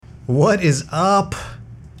What is up,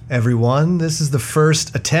 everyone? This is the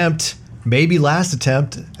first attempt, maybe last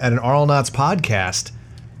attempt, at an Arlenauts podcast.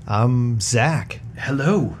 I'm Zach.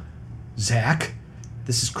 Hello, Zach.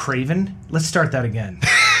 This is Craven. Let's start that again.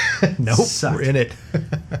 Nope, Sucked. we're in it.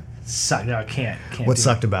 No, I can't. What do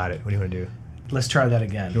sucked about it? What do you want to do? Let's try that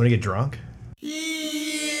again. You want to get drunk?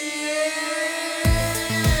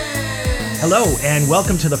 Hello, and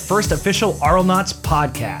welcome to the first official Arlenauts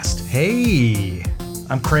podcast. Hey,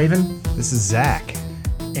 I'm Craven, this is Zach.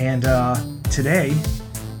 and today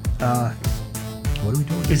What are we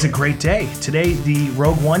doing? is a great day. Today, the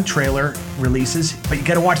Rogue One trailer releases, but you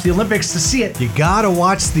got to watch the Olympics to see it. You gotta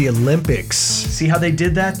watch the Olympics. See how they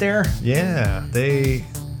did that there? Yeah,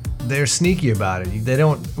 they're sneaky about it. They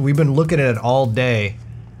don't. We've been looking at it all day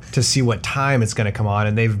to see what time it's going to come on,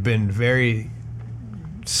 and they've been very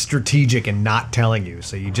strategic in not telling you.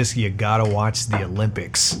 So you gotta watch the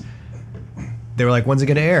Olympics. They were like, "When's it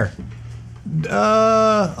going to air?"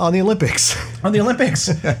 On the Olympics. On the Olympics,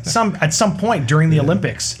 at some point during the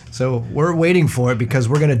Olympics. So we're waiting for it because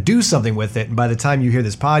we're going to do something with it. And by the time you hear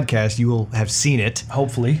this podcast, you will have seen it.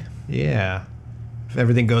 Hopefully. Yeah. If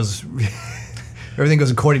everything goes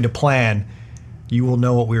according to plan, you will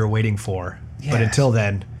know what we were waiting for. But Yes. until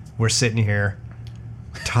then, we're sitting here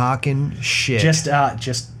talking shit. Just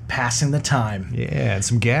passing the time. Yeah, and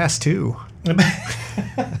some gas too.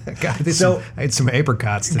 God, I had some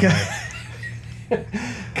apricots today.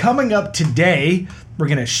 Coming up today, we're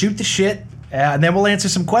gonna shoot the shit, and then we'll answer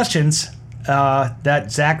some questions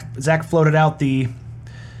that Zach floated out.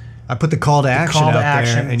 I put the call to action call to out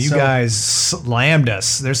action, there, and you so- guys slammed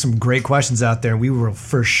us. There's some great questions out there, and we will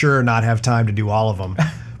for sure not have time to do all of them.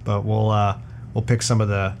 But we'll pick some of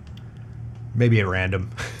the, maybe at random.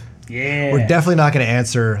 Yeah, We're definitely not going to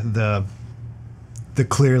answer the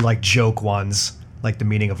clear, like, joke ones, like the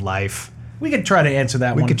meaning of life. we could try to answer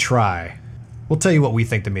that We one. could try. We'll tell you what we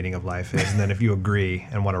think the meaning of life is, and then if you agree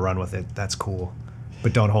and want to run with it, that's cool.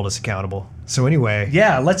 But don't hold us accountable. So anyway,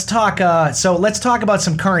 Yeah, let's talk. Let's talk about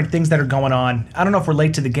some current things that are going on. I don't know if we're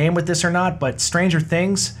late to the game with this or not, but Stranger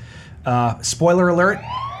Things. Spoiler alert.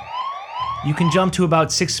 You can jump to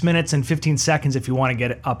about 6 minutes and 15 seconds if you want to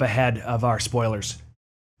get up ahead of our spoilers.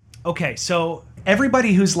 Okay, so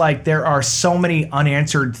everybody who's like, there are so many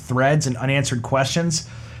unanswered threads and unanswered questions,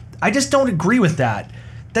 I just don't agree with that.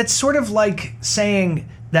 That's sort of like saying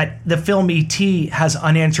that the film E.T. has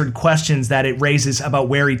unanswered questions that it raises about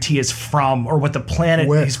where E.T. is from or what the planet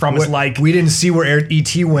he's from is like. We didn't see where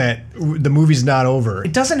E.T. went. The movie's not over.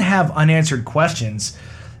 It doesn't have unanswered questions.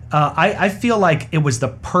 I feel like it was the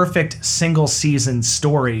perfect single season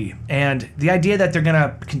story, and the idea that they're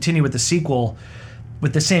gonna continue with the sequel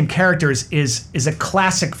with the same characters is a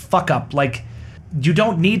classic fuck up. Like, you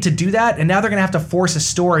don't need to do that, and now they're gonna have to force a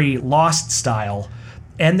story Lost style,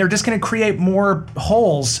 and they're just gonna create more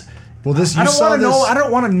holes. Well, this I you don't saw want to this. know. I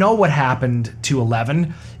don't want to know what happened to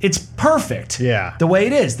 11. It's perfect. Yeah. The way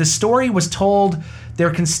it is. The story was told. There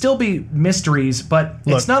can still be mysteries, but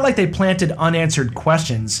Look. it's not like they planted unanswered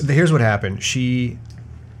questions. Here's what happened. She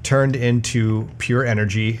turned into pure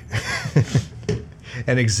energy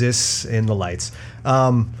and exists in the lights.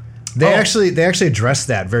 They actually addressed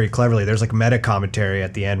that very cleverly. There's like meta commentary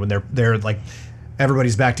at the end when they're like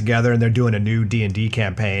everybody's back together and they're doing a new D&D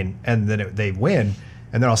campaign, and then they win.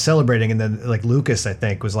 And they're all celebrating, and then like Lucas, I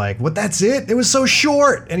think, was like, "What? That's it? It was so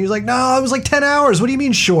short." And he's like, "No, it was like 10 hours. What do you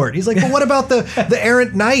mean short?" He's like, "But what about the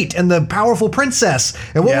errant knight and the powerful princess?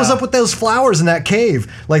 And what was Yeah. up with those flowers in that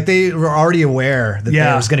cave?" Like they were already aware that there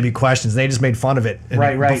Yeah. was going to be questions. They just made fun of it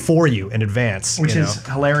Right. before you in advance, Which you is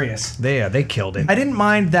know? hilarious. They killed it. I didn't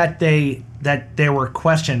mind that there were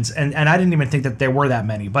questions, and I didn't even think that there were that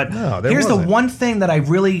many. But No, there here's wasn't. the one thing that I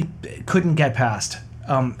really couldn't get past,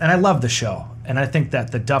 and I love the show, and I think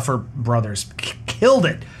that the Duffer Brothers killed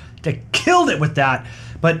it. They killed it with that.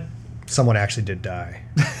 But Someone actually did die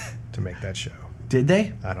to make that show. did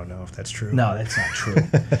they? I don't know if that's true. No, that's not true.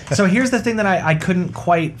 So here's the thing that I couldn't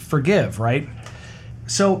quite forgive, right?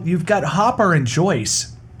 So you've got Hopper and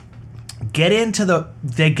Joyce get into the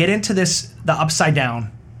upside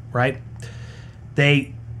down, right?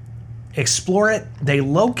 They explore it, they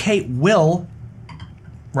locate Will,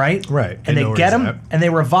 right? Right. And They know they where get he's him at. and they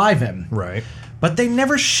revive him. Right. But they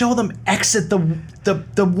never show them exit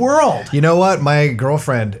the world. You know what? My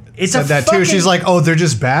girlfriend It's said a that too. fucking- She's like, "Oh, they're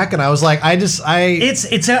just back," and I was like, "It's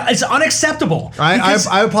unacceptable. because-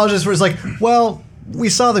 I apologize for it's like, well, we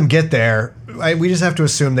saw them get there. We just have to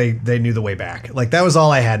assume they knew the way back. Like that was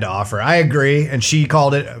all I had to offer. I agree, and she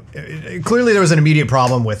called it. Clearly, there was an immediate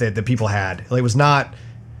problem with it that people had. Like, it was not.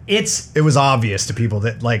 It's It was obvious to people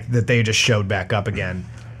that they just showed back up again.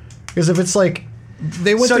 Because if it's like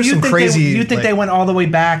they went through some crazy. You think they went all the way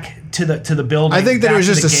back to the building? I think that it was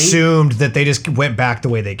just the gate? assumed that they just went back the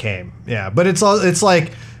way they came. Yeah, but it's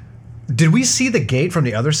like, did we see the gate from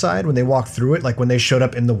the other side when they walked through it? Like when they showed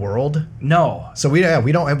up in the world? No. So we have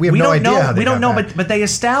no idea how they got back. But they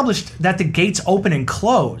established that the gates open and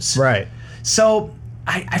close. Right. So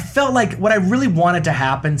I felt like what I really wanted to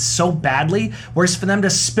happen so badly was for them to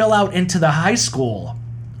spill out into the high school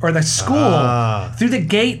or the school through the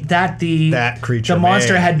gate that the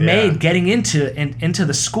monster had made getting into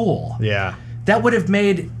the school. Yeah. That would have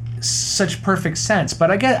made such perfect sense.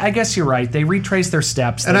 But I guess you're right. They retraced their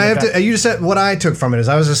steps. And you just said what I took from it is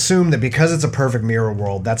I was assumed that because it's a perfect mirror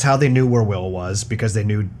world, that's how they knew where Will was, because they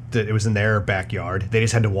knew that it was in their backyard. They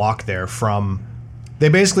just had to walk there from. They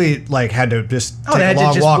basically had to just take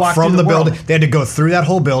a long walk from the building. They had to go through that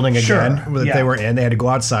whole building again that they were in. They had to go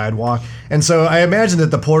outside, walk. And so I imagine that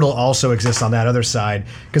the portal also exists on that other side.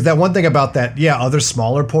 Because that one thing about that, other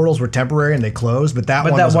smaller portals were temporary and they closed, but that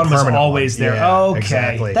one was a permanent always there. Yeah, okay,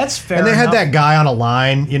 exactly. That's fair. And they enough. had that guy on a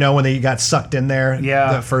line, when they got sucked in there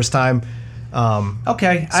the first time.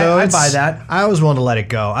 Okay, so I buy that. I was willing to let it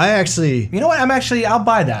go. You know what? I'll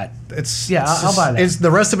buy that. I'll buy that.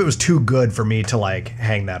 The rest of it was too good for me to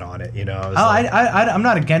hang that on it. I'm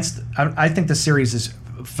not against. I think the series is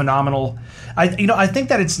phenomenal. I think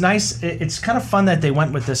that it's nice. It's kind of fun that they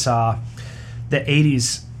went with this the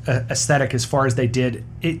 '80s aesthetic as far as they did.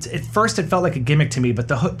 At first it felt like a gimmick to me, but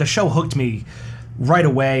the show hooked me right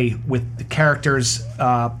away with the characters.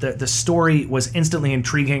 The story was instantly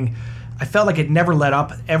intriguing. I felt like it never let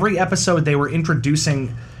up. Every episode they were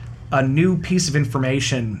introducing a new piece of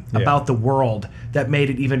information about the world that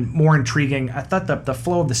made it even more intriguing. I thought the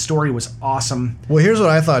flow of the story was awesome. Well, here's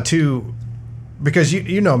what I thought too, because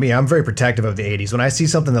you know me, I'm very protective of the 80s. When I see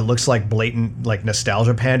something that looks like blatant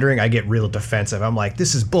nostalgia pandering, I get real defensive. I'm like,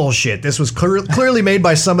 this is bullshit. This was clearly made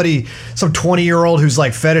by somebody, some 20-year-old who's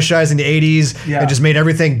fetishizing the 80s and just made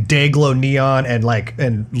everything day glow neon and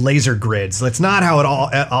laser grids. That's not how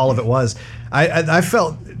all of it was. I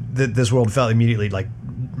felt that this world felt immediately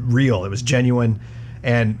real. It was genuine.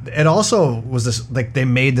 And it also was this, they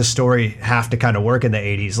made the story have to kind of work in the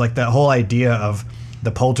 80s. The whole idea of the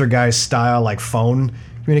Poltergeist style phone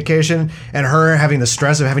communication and her having the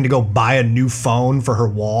stress of having to go buy a new phone for her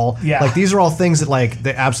wall. Yeah. These are all things that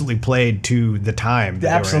they absolutely played to the time.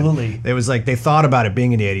 Absolutely. It was they thought about it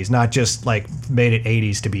being in the 80s, not just made it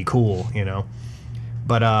 80s to be cool,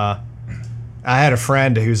 But I had a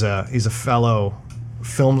friend he's a fellow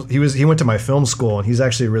film. He went to my film school, and he's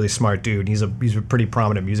actually a really smart dude. He's a pretty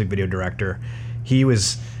prominent music video director. He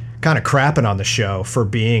was kind of crapping on the show for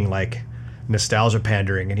being nostalgia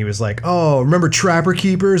pandering, and he was like, "Oh, remember Trapper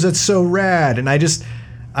Keepers? That's so rad." And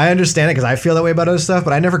I understand it because I feel that way about other stuff,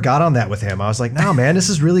 but I never got on that with him. I was like, "No, man, this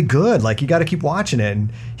is really good. You got to keep watching it."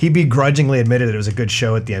 And he begrudgingly admitted that it was a good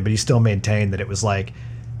show at the end, but he still maintained that it was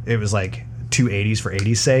two 80s for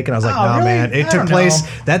 80s sake. And I was like, "No, really? Man, it took place.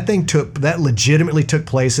 That legitimately took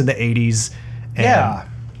place in the 80s." And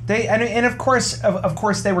they and of course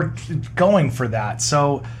they were going for that,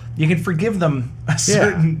 so you can forgive them a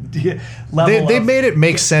certain level. They made it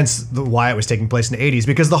make sense why it was taking place in the 80s,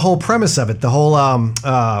 because the whole premise of it, the whole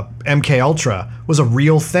MK Ultra, was a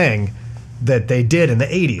real thing that they did in the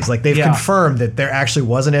 80s. They've confirmed that there actually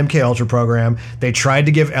was an MK Ultra program. They tried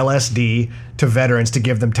to give LSD to veterans to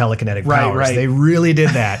give them telekinetic powers. Right. They really did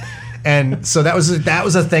that. And so that was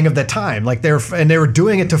a thing of the time. They were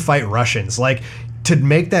doing it to fight Russians. To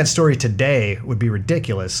make that story today would be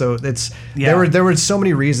ridiculous. So there were so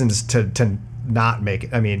many reasons to not make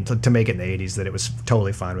it. I mean, to make it in the 80s that it was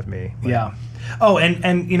totally fine with me. Yeah. Oh, and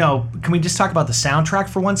can we just talk about the soundtrack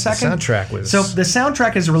for 1 second? The soundtrack was so the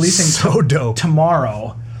soundtrack is releasing so dope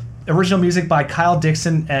tomorrow. Original music by Kyle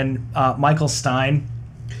Dixon and Michael Stein.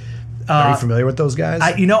 Are you familiar with those guys?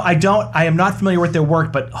 I am not familiar with their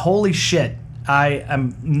work, but holy shit, I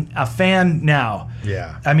am a fan now.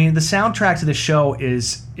 Yeah. I mean, the soundtrack to the show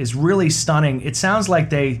is really stunning. It sounds like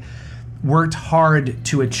they worked hard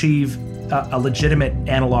to achieve a legitimate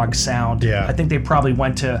analog sound. Yeah. I think they probably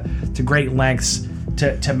went to great lengths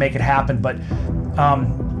to make it happen. But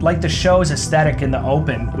the show's aesthetic in the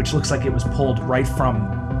open, which looks like it was pulled right from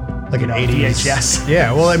an 80s VHS.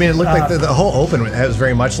 Yeah, well, I mean, it looked like the whole open was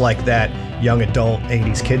very much like that young adult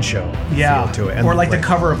 80s kid show feel to it. And or the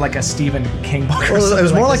cover of a Stephen King book. Well, it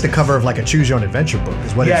was more like the cover of a Choose Your Own Adventure book.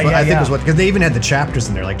 Is what I think was because they even had the chapters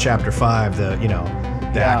in there, chapter 5, the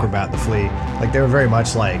acrobat, the flea. They were very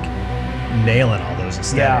much nailing all those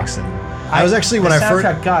aesthetics. And I was actually when the I first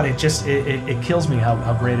soundtrack, God, it kills me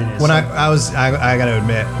how great it is. when I got to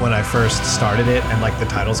admit, when I first started it and like the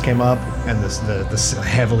titles came up and the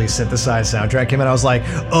heavily synthesized soundtrack came out, I was like,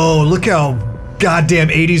 oh, look how goddamn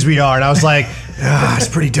 80s we are. And I was like, it's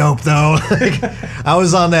pretty dope though. Like, I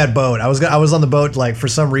was on that boat. I was on the boat like for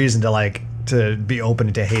some reason to be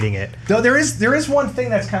open to hating it. Though there is one thing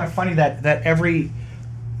that's kind of funny that every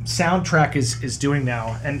soundtrack is doing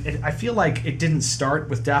now, and I feel like it didn't start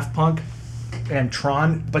with Daft Punk and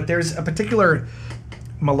Tron, but there's a particular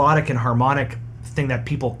melodic and harmonic thing that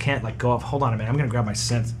people can't let go of. Hold on a minute, I'm gonna grab my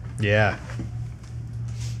synth. Yeah.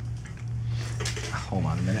 Hold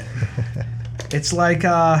on a minute. It's like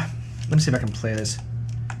let me see if I can play this.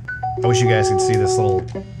 I wish you guys could see this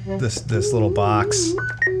little box.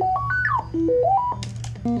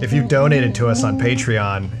 If you've donated to us on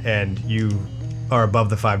Patreon and you are above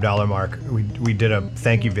the $5 mark, we did a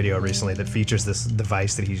thank you video recently that features this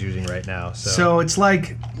device that he's using right now. So it's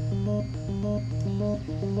like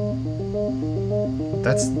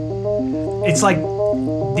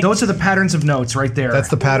those are the patterns of notes right there. That's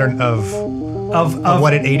the pattern of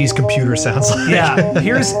what an 80s computer sounds like. Yeah.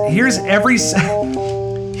 Here's every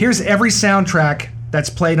soundtrack that's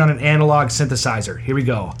played on an analog synthesizer. Here we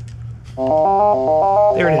go.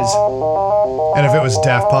 There it is. And if it was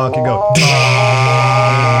Daft Punk, it'd go.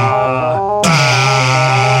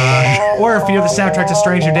 Or if you're the soundtrack to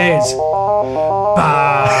Stranger Days.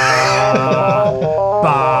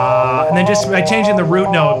 And then just by changing the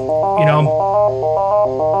root note, you know.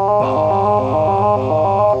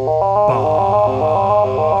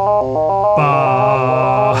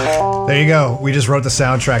 There you go. We just wrote the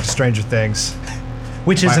soundtrack to Stranger Things.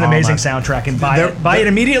 Which is an amazing soundtrack, and buy it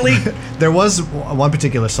immediately. There was one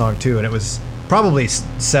particular song too, and it was probably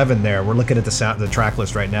 7 there. We're looking at the track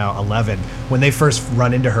list right now, 11, when they first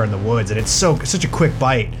run into her in the woods, and it's such a quick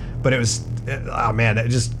bite, but it was, oh man, it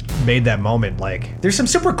just made that moment like. There's some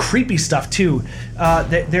super creepy stuff too.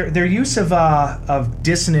 Their use of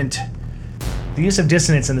dissonant, the use of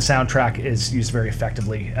dissonance in the soundtrack is used very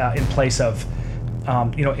effectively in place of,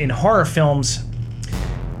 in horror films.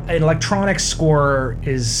 An electronic score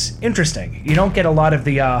is interesting. You don't get a lot of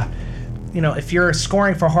the, if you're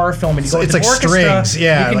scoring for a horror film and you go with an orchestra, strings,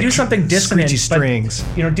 yeah, you can like do something dissonant. Strings.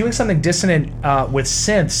 But, doing something dissonant with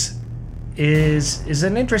synths is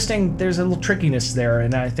an interesting. There's a little trickiness there,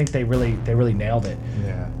 and I think they really nailed it.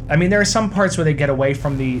 Yeah. I mean, there are some parts where they get away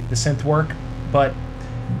from the synth work, but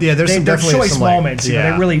yeah, there's some definitely choice some moments.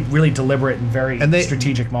 Yeah. They're really deliberate and very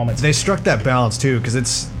strategic moments. They struck that balance too, because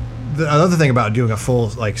it's. The other thing about doing a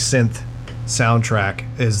full like synth soundtrack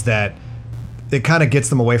is that it kind of gets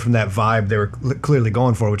them away from that vibe they were clearly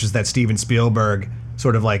going for, which is that Steven Spielberg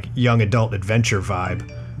sort of like young adult adventure vibe,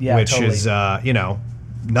 which totally. is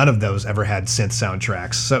none of those ever had synth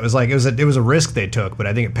soundtracks. So it was like it was a risk they took, but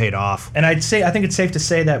I think it paid off. And I think it's safe to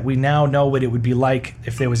say that we now know what it would be like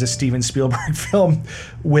if there was a Steven Spielberg film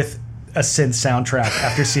with a synth soundtrack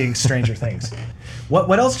after seeing Stranger Things.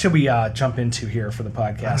 What else should we jump into here for the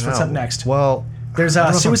podcast? What's up next? Well, there's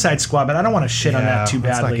Suicide Squad, but I don't want to shit on that too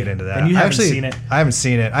badly. Let's not get into that. And you haven't seen it. I haven't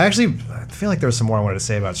seen it. I feel like there was some more I wanted to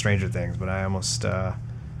say about Stranger Things, but I almost.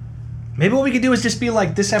 Maybe what we could do is just be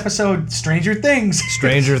like this episode, Stranger Things.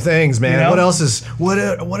 Stranger Things, man. What else is what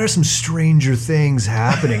are some Stranger Things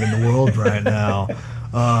happening in the world right now?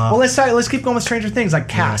 Well, let's keep going with Stranger Things, like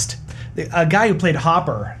cast. A guy who played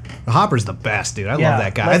Hopper. Hopper's the best, dude. I love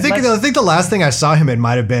that guy. I think the last thing I saw him in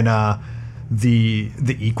might have been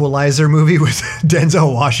the Equalizer movie with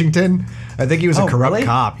Denzel Washington. I think he was a corrupt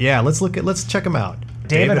cop. Yeah, let's check him out.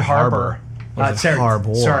 David Harbour.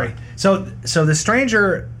 Harbour. Sorry. So the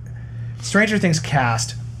Stranger Things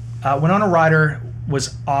cast, Winona Ryder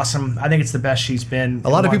was awesome. I think it's the best she's been. A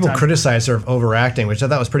lot of people criticize her of overacting, which I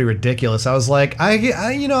thought was pretty ridiculous. I was like,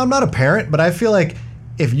 I'm not a parent, but I feel like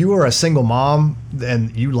if you were a single mom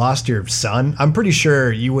and you lost your son, I'm pretty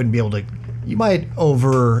sure you wouldn't be able to. You might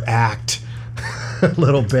overact a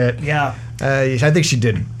little bit. Yeah. I think she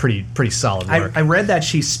did pretty solid work. I read that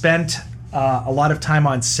she spent a lot of time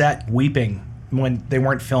on set weeping when they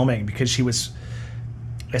weren't filming because she was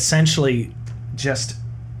essentially just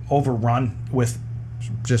overrun with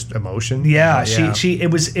just emotion. Yeah.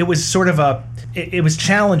 It was sort of it was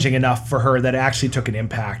challenging enough for her that it actually took an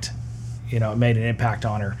impact. It made an impact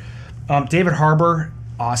on her. David Harbour,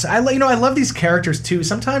 awesome. I love these characters too.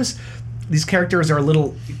 Sometimes these characters are a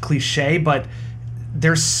little cliche, but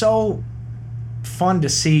they're so fun to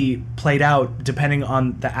see played out depending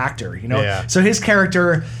on the actor. Yeah. So his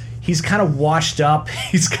character, he's kind of washed up.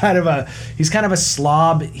 He's kind of a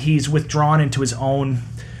slob. He's withdrawn into his own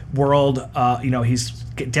world. He's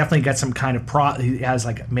definitely got some kind of he has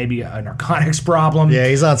like maybe a narcotics problem. Yeah,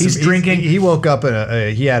 he's drinking. He woke up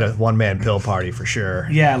he had a one-man pill party for sure.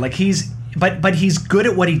 Yeah, like but he's good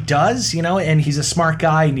at what he does, and he's a smart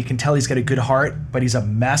guy, and you can tell he's got a good heart, but he's a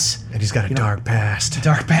mess. And he's got a dark past.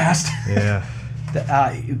 Dark past. Yeah.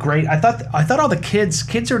 Great. I thought all the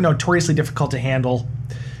kids are notoriously difficult to handle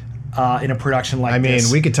in a production like this. I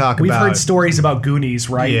mean, we could talk about... We've heard stories about Goonies,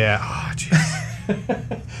 right? Yeah. Oh, jeez.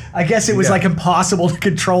 I guess it was like impossible to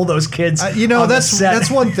control those kids.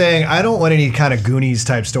 That's one thing. I don't want any kind of Goonies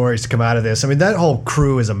type stories to come out of this. I mean, that whole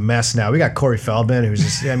crew is a mess now. We got Corey Feldman, who's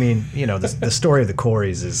just, the story of the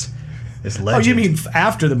Coreys is legend. Oh, you mean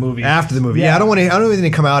after the movie? After the movie. Yeah, I don't want anything to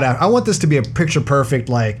come out after. I want this to be a picture perfect,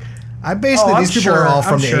 these people are all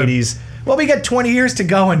from the 80s. Well, we got 20 years to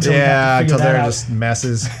go until they're just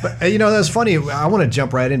messes. But that's funny. I want to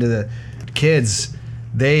jump right into the kids.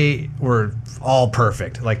 They were all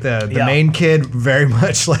perfect. Like the main kid, very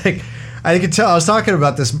much like I could tell. I was talking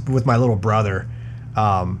about this with my little brother,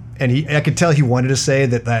 and I could tell he wanted to say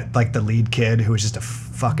that like the lead kid, who was just a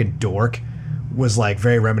fucking dork, was like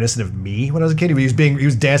very reminiscent of me when I was a kid. He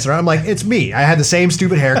was dancing around. I'm like, it's me. I had the same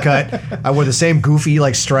stupid haircut. I wore the same goofy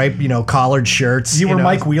like stripe, collared shirts. You were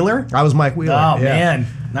Mike Wheeler? I was Mike Wheeler. Oh man,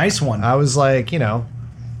 nice one. I was like,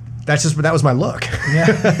 that was my look.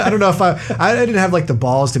 Yeah. I don't know if I didn't have like the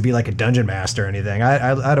balls to be like a dungeon master or anything.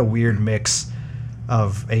 I had a weird mix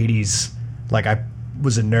of 80s. Like I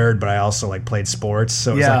was a nerd, but I also like played sports.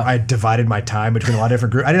 So it was like I divided my time between a lot of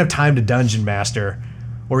different groups. I didn't have time to dungeon master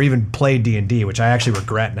or even play D&D, which I actually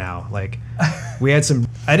regret now. Like I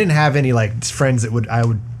didn't have any like friends that I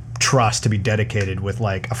would trust to be dedicated with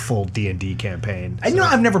like a full D&D campaign. So.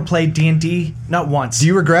 I've never played D&D, not once. Do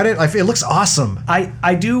you regret it? It looks awesome.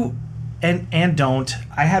 I do and don't.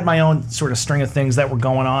 I had my own sort of string of things that were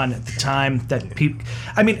going on at the time that people...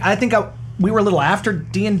 I mean, I think we were a little after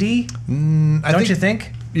D&D. Don't you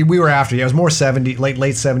think? We were after. Yeah, it was more late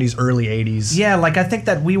 70s, early 80s. Yeah, like I think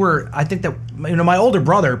that my older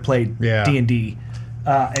brother played D&D.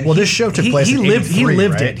 And this show took place in 83, he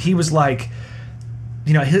lived right? it. He was like,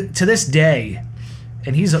 to this day,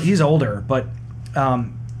 and he's older, but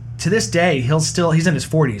to this day, he's in his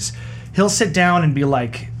 40s. He'll sit down and be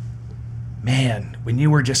like, man, when you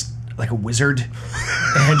were just like a wizard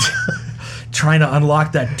and trying to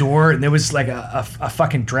unlock that door, and there was like a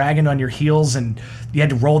fucking dragon on your heels, and you had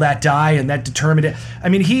to roll that die, and that determined it. I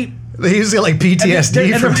mean, he used to get like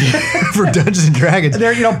PTSD for Dungeons and Dragons.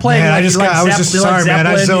 They're playing. Man, I was just sorry, man.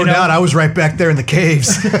 I zoned out. I was right back there in the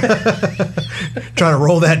caves, trying to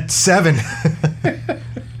roll that 7.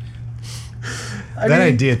 That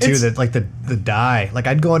idea too, that like the die. Like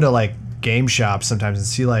I'd go into like game shops sometimes and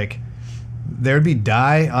see like there'd be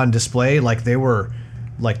die on display, like they were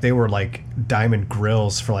diamond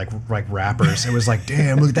grills for like rappers. It was like,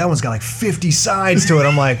 damn, look, that one's got like 50 sides to it.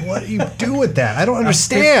 I'm like, what do you do with that? I don't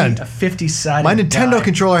understand. A 50-sided My Nintendo die.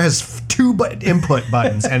 controller has 2 input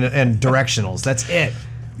buttons and directionals. That's it.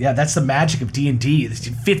 Yeah, that's the magic of D&D.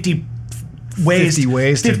 50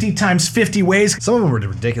 ways 50 times 50 ways. Some of them were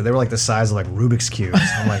ridiculous. They were like the size of like Rubik's cubes.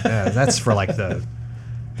 I'm like, that's for like the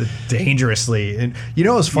dangerously. And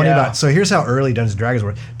what's funny about, so here's how early Dungeons & Dragons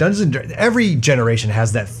were. Every generation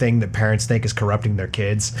has that thing that parents think is corrupting their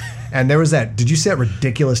kids. And there was did you see that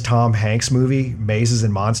ridiculous Tom Hanks movie, Mazes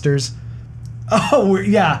and Monsters? Oh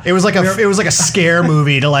yeah, it was like a scare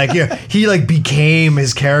movie to like he like became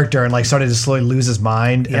his character and like started to slowly lose his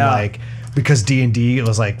mind and like because D&D it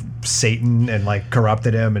was like Satan and like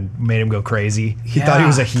corrupted him and made him go crazy. He thought he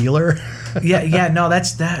was a healer. No,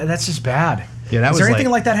 that's just bad. Yeah, is there anything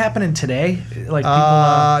like that happening today? Like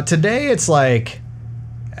people, today, it's like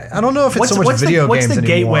I don't know if it's so much video games anymore. What's the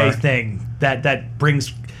gateway thing that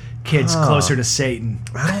brings kids closer to Satan?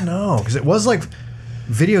 I don't know, because it was like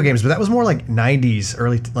video games, but that was more like 90s,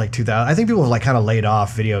 early like 2000. I think people have like kind of laid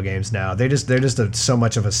off video games now. They're just so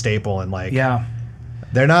much of a staple and like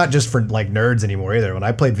they're not just for like nerds anymore either. When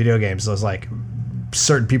I played video games, it was like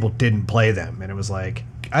certain people didn't play them, and it was like.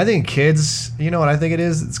 I think kids, you know what I think it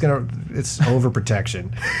is? It's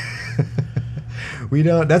overprotection.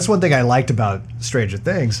 That's one thing I liked about Stranger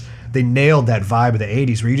Things. They nailed that vibe of the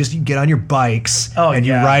 80s where you get on your bikes and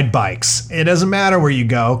you ride bikes. It doesn't matter where you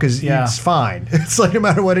go because it's fine. It's like no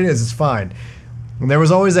matter what it is, it's fine. And there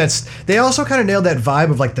was always they also kind of nailed that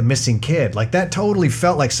vibe of like the missing kid. Like that totally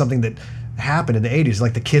felt like something that happened in the 80s.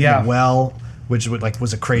 Like the kid in the well. Which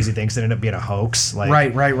was a crazy thing because it ended up being a hoax. Like,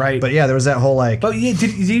 right. But yeah, there was that whole like. But yeah,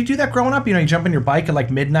 did you do that growing up? You jump on your bike at like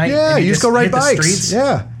midnight. Yeah, and you just go ride bikes. The streets?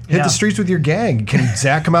 Yeah, hit the streets with your gang. Can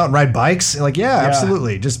Zach come out and ride bikes? Like, yeah,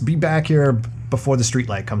 absolutely. Just be back here before the street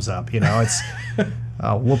light comes up. It's.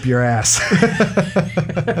 I'll whoop your ass.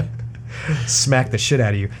 Smack the shit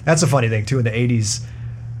out of you. That's a funny thing too. In the 80s,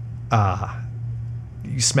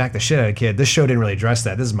 you smack the shit out of a kid. This show didn't really address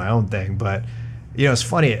that. This is my own thing, but it's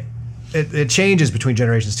funny. It changes between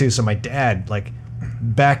generations too. So my dad, like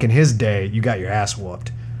back in his day, you got your ass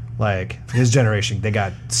whooped. Like his generation, they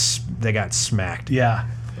got smacked. Yeah.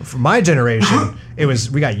 For my generation,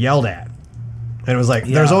 we got yelled at, and it was like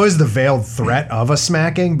there's always the veiled threat of a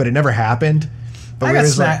smacking, but it never happened. But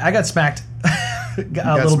I got smacked a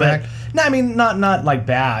little bit. No, I mean not like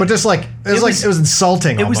bad. But just like it was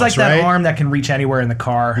insulting. It was almost, like that right? arm that can reach anywhere in the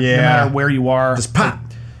car, Yeah. no matter where you are. Just pop.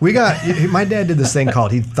 My dad did this thing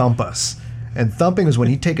called he'd thump us, and thumping was when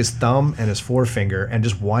he'd take his thumb and his forefinger and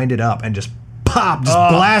just wind it up and just pop,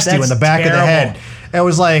 blast you in the back of the head. It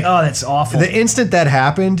was like, oh, that's awful. The instant that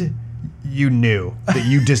happened, you knew that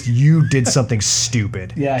you did something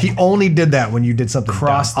stupid. Yeah. He only did that when you did something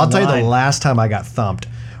Crossed dumb. I'll tell you line. the last time I got thumped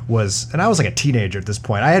was, and I was like a teenager at this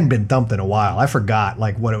point. I hadn't been thumped in a while. I forgot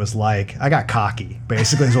like what it was like. I got cocky,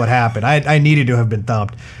 basically is what happened. I needed to have been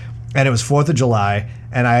thumped. And it was 4th of July,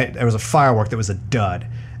 and there was a firework that was a dud.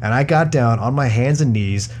 And I got down on my hands and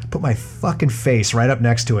knees, put my fucking face right up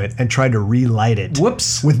next to it, and tried to relight it.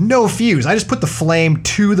 Whoops. With no fuse. I just put the flame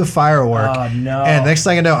to the firework. Oh, no. And next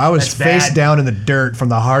thing I know, I was That's face bad. down in the dirt from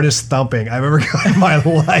the hardest thumping I've ever got in my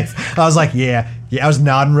life. I was like, yeah. I was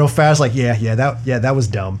nodding real fast, like, that was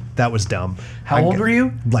dumb. That was dumb. How old were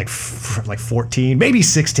you? Like 14, maybe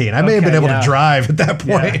 16. I may have been able to drive at that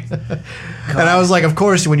point. And I was like, of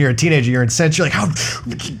course, when you're a teenager, you're incensed. You're like, how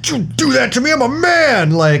did you do that to me? I'm a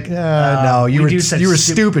man. Like, no, you were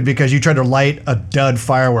stupid because you tried to light a dud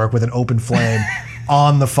firework with an open flame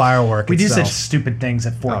on the firework We itself. do such stupid things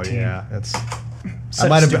at 14. Oh yeah,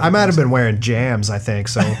 I might have been wearing jams, I think.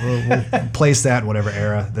 So we'll place that in whatever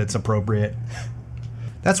era that's appropriate.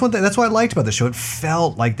 That's one thing. That's what I liked about the show. It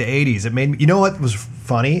felt like the 80s. It made me. You know what was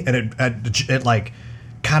funny, and it like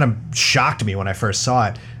kind of shocked me when I first saw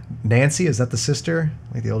it. Nancy, is that the sister,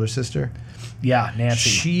 like the older sister? Yeah,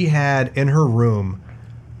 Nancy. She had in her room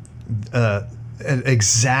an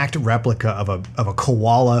exact replica of a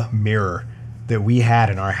koala mirror that we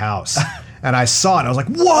had in our house. And I saw it, and I was like,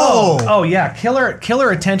 whoa! Oh yeah,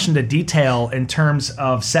 killer attention to detail in terms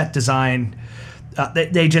of set design.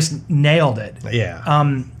 They just nailed it.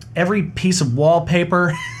 Yeah. Every piece of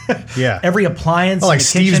wallpaper. Yeah. Every appliance. Oh, like in the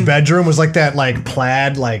Steve's kitchen. bedroom was like that, like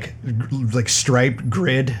plaid, like striped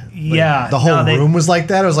grid. Like, Yeah, the whole no, room was like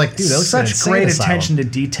that. I was like, dude, that looks like such great attention to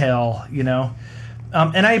detail,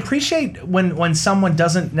 And I appreciate when someone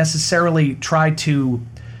doesn't necessarily try to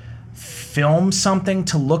film something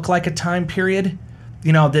to look like a time period.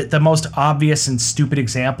 The most obvious and stupid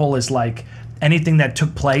example is like anything that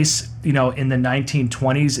took place, in the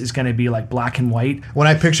 1920s is going to be like black and white. When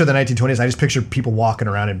I picture the 1920s, I just picture people walking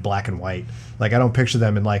around in black and white. Like I don't picture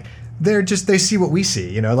them in like they see what we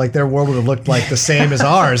see. Like their world would have looked like the same as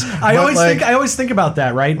ours. I always think about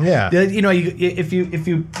that, right? Yeah. If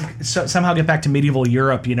you somehow get back to medieval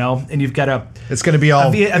Europe, and you've got it's going to be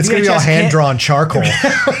all hand drawn charcoal.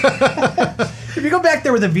 If you go back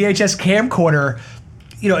there with a VHS camcorder,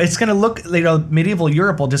 it's going to look, medieval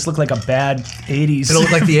Europe will just look like a bad 80s. It'll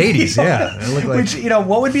look like the 80s, yeah. It'll look like Which,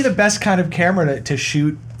 what would be the best kind of camera to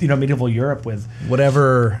shoot, medieval Europe with?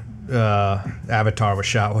 Whatever Avatar was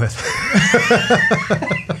shot with.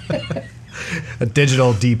 A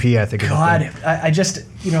digital DP, I think. God, I just,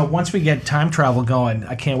 once we get time travel going,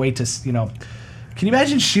 I can't wait to, can you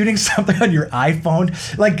imagine shooting something on your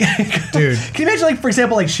iPhone? Like, dude. Can you imagine, like, for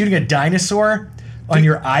example, like shooting a dinosaur on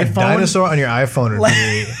your iPhone? A dinosaur on your iPhone would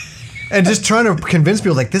be... And just trying to convince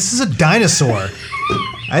people, like, this is a dinosaur.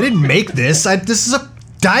 I didn't make this. This is a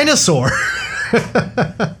dinosaur.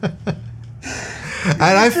 And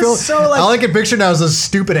I feel... so, like, all I can picture now is those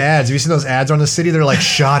stupid ads. Have you seen those ads around the city? They're, like,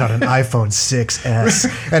 shot on an iPhone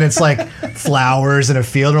 6S. And it's, like, flowers in a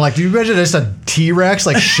field. We're like, do you imagine just a T-Rex,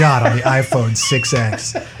 like, shot on the iPhone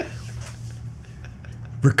 6X?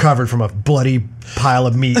 Recovered from a bloody pile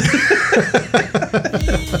of meat.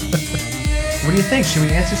 What do you think? Should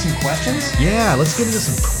we answer some questions? Yeah, let's get into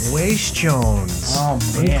some questions. Oh,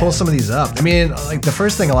 Let me man. pull some of these up. I mean, like the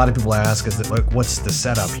first thing a lot of people ask is that, like, what's the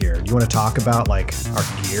setup here? You want to talk about like our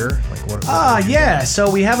gear? Like what? Yeah. So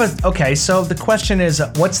we have okay. So the question is,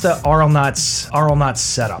 what's the Auralnauts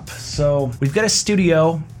setup? So we've got a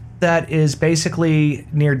studio that is basically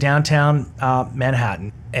near downtown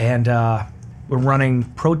Manhattan, and we're running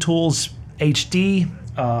Pro Tools HD,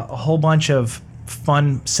 a whole bunch of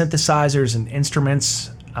fun synthesizers and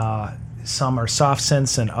instruments. Some are soft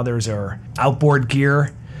synths and others are outboard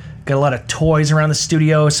gear. Got a lot of toys around the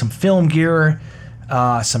studio, some film gear.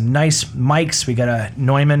 some nice mics. We got a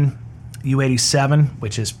Neumann U87,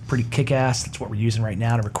 which is pretty kick-ass. That's what we're using right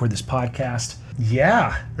now to record this podcast.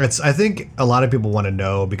 Yeah. I think a lot of people want to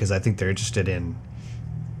know because I think they're interested in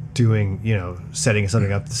doing, setting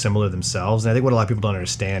something up similar themselves. And I think what a lot of people don't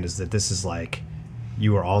understand is that this is like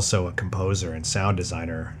you are also a composer and sound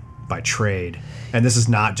designer by trade. And this is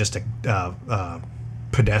not just a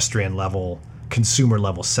pedestrian level, consumer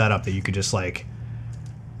level setup that you could just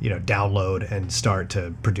download and start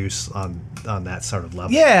to produce on that sort of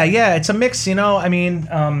level. Yeah, it's a mix, I mean,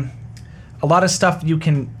 a lot of stuff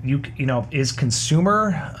is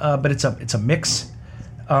consumer, but it's a mix.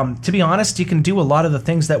 To be honest, you can do a lot of the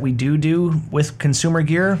things that we do with consumer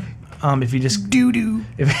gear. If you just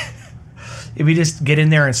if you just get in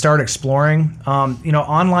there and start exploring,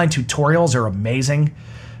 online tutorials are amazing.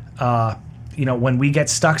 When we get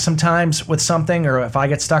stuck sometimes with something, or if I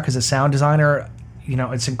get stuck as a sound designer,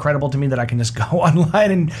 it's incredible to me that I can just go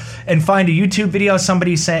online and find a YouTube video,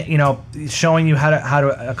 somebody showing you how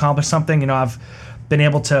to accomplish something. I've been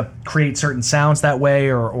able to create certain sounds that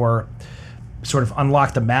way, or sort of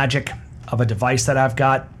unlock the magic of a device that I've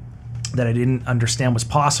got that I didn't understand was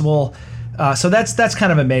possible. So that's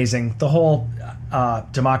kind of amazing. The whole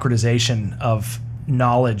democratization of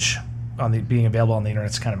knowledge being available on the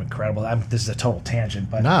internet is kind of incredible. This is a total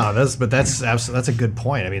tangent, but that's a good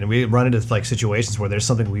point. I mean, we run into situations where there's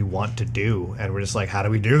something we want to do, and we're just like, how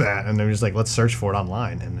do we do that? And they're just like, let's search for it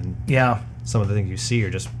online, and then some of the things you see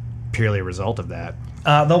are just purely a result of that.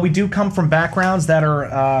 Though we do come from backgrounds that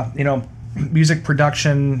are, music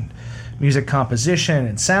production, music composition,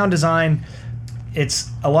 and sound design. It's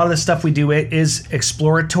a lot of the stuff we do. It is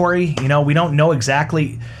exploratory. We don't know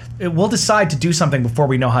exactly. We'll decide to do something before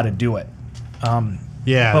we know how to do it.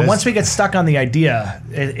 But once we get stuck on the idea,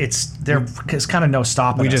 there's kind of no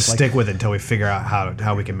stopping. We just stick with it until we figure out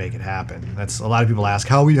how we can make it happen. That's a lot of people ask,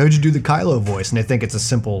 how'd you do the Kylo voice? And they think it's a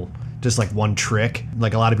simple, just like one trick.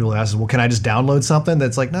 Like a lot of people ask, well, can I just download something?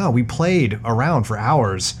 That's like, no, we played around for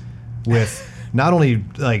hours with not only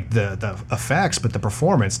like the effects, but the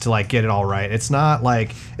performance to get it all right. It's not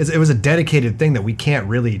like it was a dedicated thing that we can't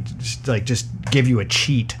really just give you a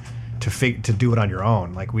cheat to do it on your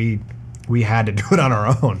own. Like we had to do it on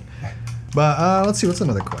our own. But let's see, what's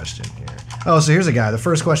another question here? Oh, so here's a guy. The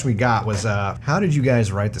first question we got was, how did you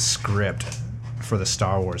guys write the script for the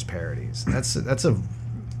Star Wars parodies? That's a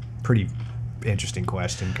pretty interesting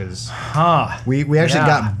question because we actually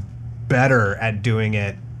got better at doing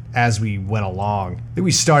it as we went along. I think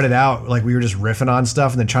we started out we were just riffing on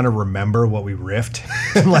stuff and then trying to remember what we riffed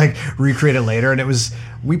and recreate it later. And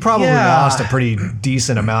we probably lost a pretty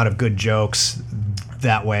decent amount of good jokes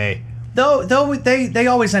that way. Though they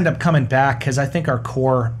always end up coming back because I think our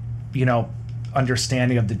core,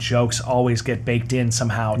 understanding of the jokes always get baked in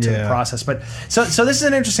somehow to the process. But so this is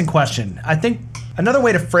an interesting question. I think another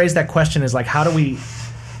way to phrase that question is how do we,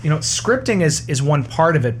 scripting is one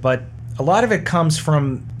part of it, but a lot of it comes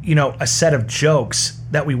from a set of jokes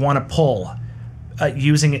that we want to pull,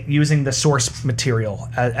 using the source material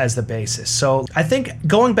as the basis. So I think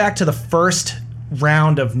going back to the first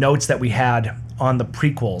round of notes that we had on the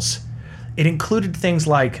prequels, it included things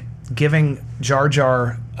like giving Jar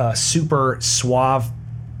Jar a super suave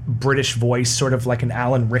British voice, sort of like an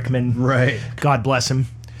Alan Rickman. Right. God bless him.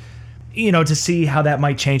 To see how that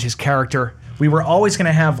might change his character. We were always going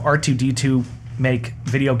to have R2-D2 make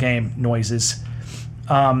video game noises.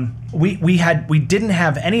 We didn't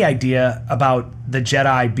have any idea about the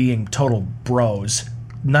Jedi being total bros.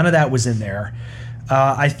 None of that was in there.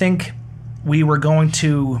 I think we were going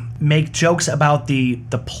to make jokes about the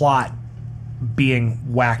plot being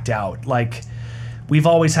whacked out. We've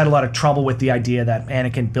always had a lot of trouble with the idea that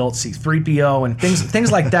Anakin built C-3PO and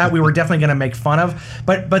things like that. We were definitely going to make fun of.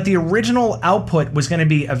 But the original output was going to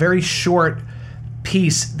be a very short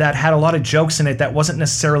piece that had a lot of jokes in it that wasn't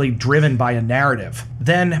necessarily driven by a narrative.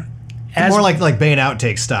 Then, more like Bane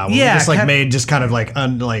outtake style. Where we just made just kind of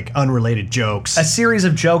unrelated jokes. A series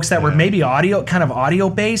of jokes that were maybe audio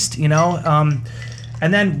based,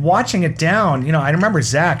 and then watching it down, I remember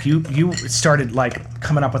Zach, you started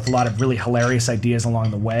coming up with a lot of really hilarious ideas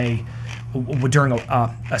along the way during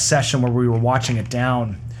a session where we were watching it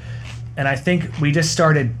down. And I think we just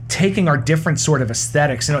started taking our different sort of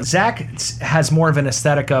aesthetics. Zach has more of an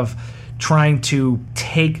aesthetic of trying to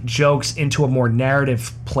take jokes into a more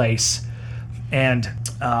narrative place, and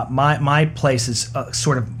my place is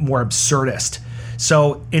sort of more absurdist.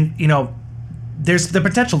 So there's the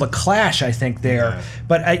potential to clash, I think, there. Yeah.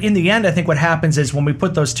 But in the end, I think what happens is when we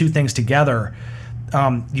put those two things together,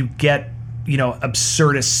 you get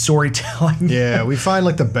absurdist storytelling. Yeah, we find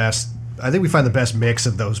the best I think we find the best mix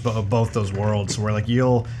of those of both those worlds. Where like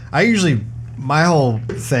my whole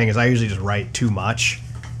thing is I usually just write too much,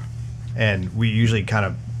 and we usually kind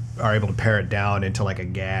of are able to pare it down into like a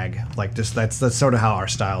gag. Like just that's sort of how our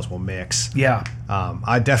styles will mix. Yeah.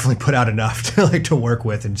 I definitely put out enough to work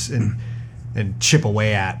with and chip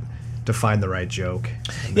away at to find the right joke.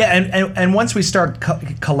 Yeah, and once we start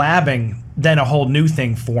collabing, then a whole new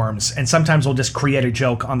thing forms. And sometimes we'll just create a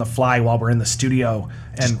joke on the fly while we're in the studio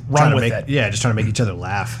and run with it. Yeah, just trying to make each other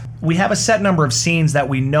laugh. We have a set number of scenes that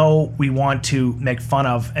we know we want to make fun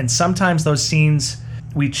of, and sometimes those scenes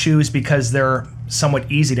we choose because they're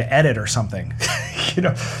somewhat easy to edit or something. You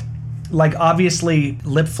know, like obviously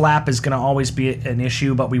lip flap is going to always be an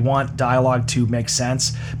issue, but we want dialogue to make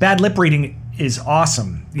sense. Bad lip reading is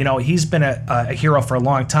awesome. You know, he's been a hero for a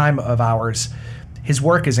long time of ours. His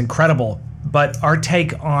work is incredible, but our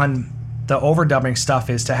take on the overdubbing stuff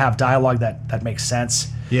is to have dialogue that makes sense.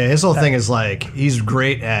 Yeah, his whole thing is like he's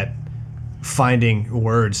great at finding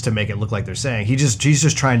words to make it look like they're saying. He's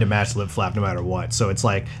just trying to match lip flap no matter what. So it's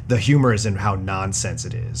like the humor is in how nonsense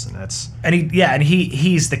it is, and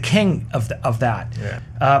he's the king of that.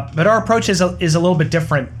 Yeah. But our approach is a little bit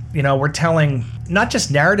different. You know, we're telling not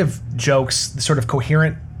just narrative jokes, sort of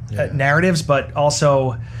coherent narratives, but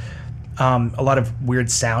also a lot of weird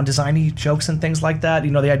sound designy jokes and things like that.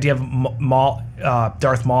 You know, the idea of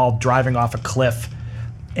Darth Maul driving off a cliff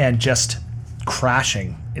and just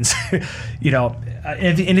crashing. You know,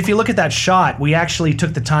 and if you look at that shot, we actually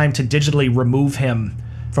took the time to digitally remove him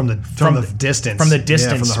from the distance. From the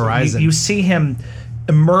distance, from the horizon. You see him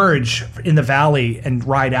emerge in the valley and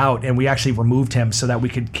ride out, and we actually removed him so that we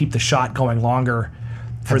could keep the shot going longer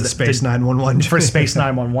for the Space 911 for Space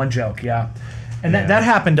 911 joke. Yeah. And that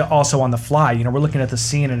happened also on the fly. You know, we're looking at the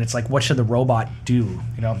scene and it's like, what should the robot do?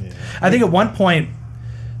 You know, I think at one point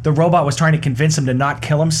the robot was trying to convince him to not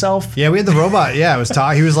kill himself. Yeah, we had the robot. Yeah, it was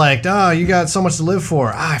he was like, "Oh, you got so much to live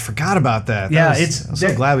for." I forgot about that. I'm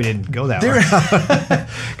so glad we didn't go that way,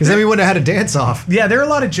 because then we wouldn't have had a dance off. Yeah, there are a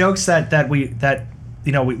lot of jokes that we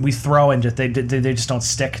throw and just they just don't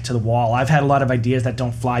stick to the wall. I've had a lot of ideas that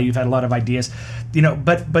don't fly. You've had a lot of ideas, you know,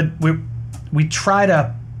 but we try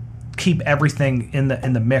to keep everything in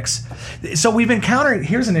the mix. So we've encountered.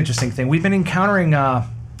 Here's an interesting thing. We've been encountering.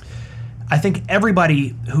 I think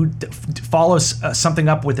everybody who follows something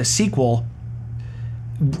up with a sequel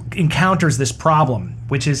encounters this problem,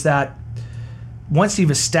 which is that once you've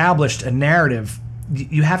established a narrative,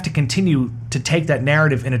 you have to continue to take that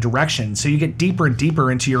narrative in a direction. So you get deeper and deeper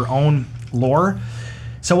into your own lore.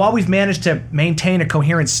 So while we've managed to maintain a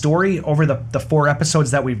coherent story over the 4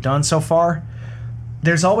 episodes that we've done so far,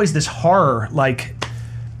 there's always this horror, like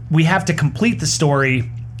we have to complete the story,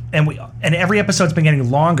 and every episode's been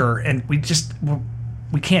getting longer, and we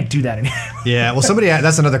can't do that anymore. Yeah, well,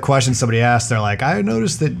 that's another question somebody asked. They're like, I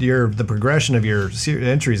noticed that the progression of your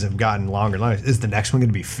entries have gotten longer and longer. Is the next one going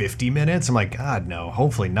to be 50 minutes? I'm like, God, no,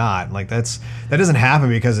 hopefully not. Like that doesn't happen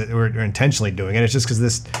because we're intentionally doing it. It's just because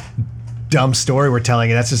this dumb story we're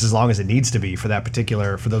telling, and that's just as long as it needs to be for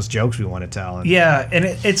those jokes we want to tell. And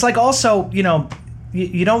it's like also, you know,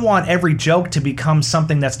 you don't want every joke to become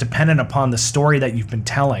something that's dependent upon the story that you've been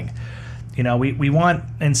telling. You know, we want,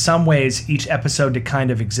 in some ways, each episode to kind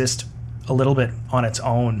of exist a little bit on its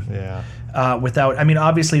own. Yeah.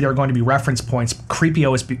 Obviously there are going to be reference points.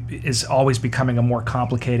 Creepio is always becoming a more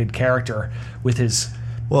complicated character with his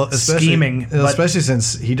scheming. Especially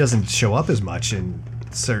since he doesn't show up as much in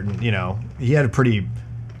certain, you know, he had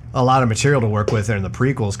a lot of material to work with there in the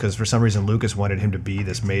prequels because for some reason Lucas wanted him to be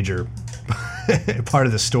this major part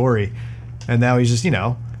of the story, and now he's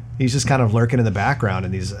just kind of lurking in the background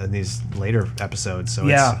in these later episodes. So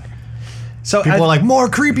so people are like, more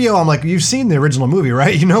Creepio. I'm like, you've seen the original movie,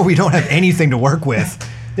 right? You know we don't have anything to work with.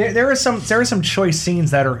 There are some choice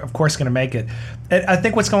scenes that are of course going to make it. I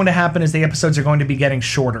think what's going to happen is the episodes are going to be getting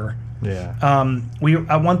shorter. Yeah. We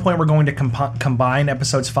at one point we're going to combine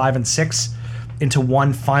episodes 5 and 6 into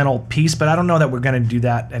one final piece, but I don't know that we're going to do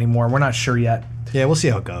that anymore. We're not sure yet. Yeah, we'll see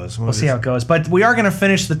how it goes. We'll see how it goes. But we are going to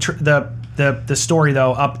finish the story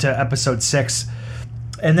though up to episode 6,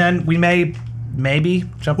 and then we maybe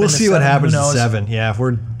jump. We'll into see 7. what happens in 7. Yeah,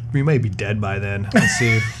 we may be dead by then. Let's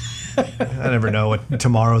see. I never know what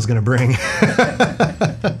tomorrow's going to bring. Is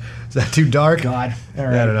that too dark? God, all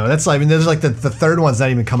right. I don't know. There's like the third one's not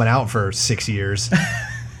even coming out for 6 years.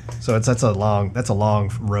 So that's a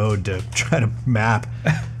long road to try to map.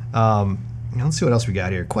 Let's see what else we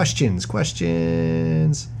got here. Questions. Got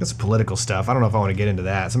some political stuff. I don't know if I want to get into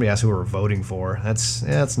that. Somebody asked who we're voting for.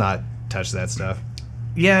 Let's not touch that stuff.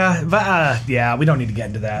 Yeah, but we don't need to get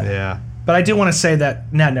into that. Yeah. But I do want to say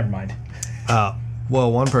that. Never mind.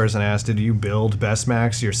 Well, one person asked, did you build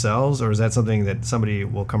Bestmax yourselves, or is that something that somebody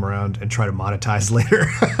will come around and try to monetize later?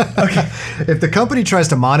 Okay. If the company tries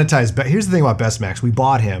to monetize, here's the thing about Bestmax. We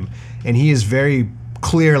bought him, and he is very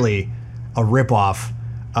clearly a ripoff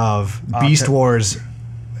of Beast Wars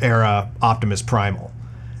era Optimus Primal.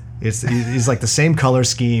 He's like the same color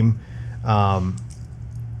scheme.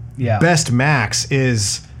 Bestmax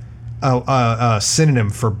is a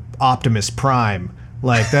synonym for Optimus Prime.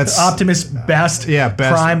 Like that's Optimus Best, Best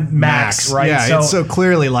Prime Max, right? Yeah, it's so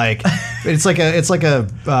clearly like it's like a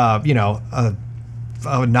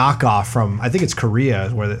knockoff from, I think it's Korea,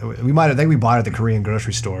 where I think we bought it at the Korean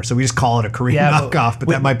grocery store, so we just call it a Korean knockoff, but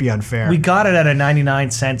that might be unfair. We got it at a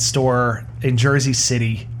 99-cent store in Jersey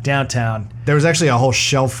City, downtown. There was actually a whole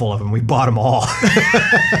shelf full of them. We bought them all,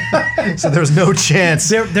 so there was no chance.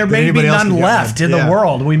 There may be none left in the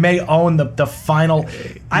world. We may own the final.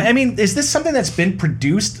 I mean, is this something that's been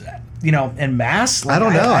produced, en masse? Like, I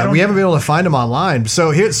don't know. We haven't been able to find them online.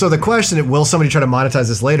 So the question: will somebody try to monetize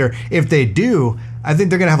this later? If they do, I think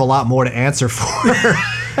they're going to have a lot more to answer for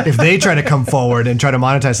if they try to come forward and try to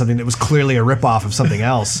monetize something that was clearly a ripoff of something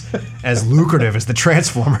else as lucrative as the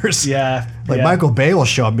Transformers. Yeah. Michael Bay will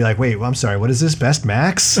show up and be like, wait, I'm sorry, what is this,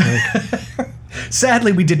 Bestmax?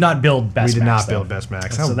 Sadly, we did not build Bestmax. We did not build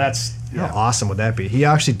Bestmax. So that's... How awesome would that be? He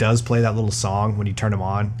actually does play that little song when you turn him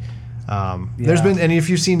on. There's been, and if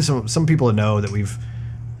you've seen some people know that we've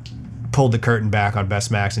pulled the curtain back on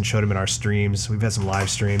Bestmax and showed him in our streams. We've had some live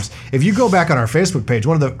streams. If you go back on our Facebook page,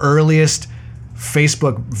 one of the earliest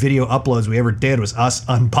Facebook video uploads we ever did was us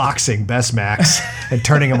unboxing Bestmax and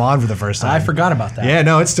turning him on for the first time. I forgot about that. Yeah,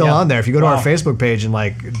 no, it's still on there. If you go to our Facebook page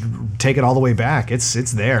and take it all the way back, it's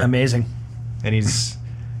there. Amazing. And it's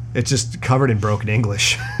just covered in broken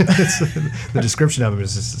English. The description of him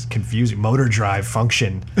is just confusing. Motor drive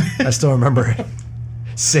function. I still remember it.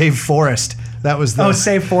 Save Forest. That was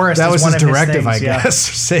Save Forest. That was his directive, things, I guess.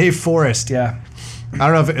 Save Forest. Yeah. I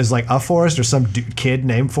don't know if it was like a Forest or some kid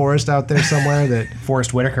named Forrest out there somewhere that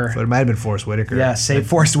Forrest Whitaker. But it might have been Forrest Whitaker. Yeah, save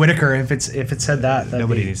Forrest Whitaker if it said that.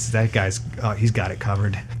 Nobody needs that guy's. He's got it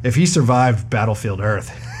covered. If he survived Battlefield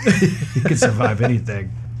Earth, he could survive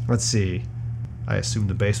anything. Let's see. I assume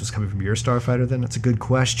the base was coming from your starfighter. Then that's a good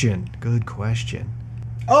question. Good question.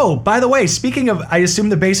 Oh, by the way, speaking of, I assume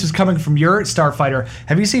the base was coming from your starfighter.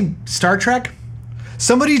 Have you seen Star Trek?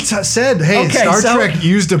 Somebody said, hey, Star Trek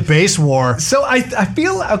used a base war. So I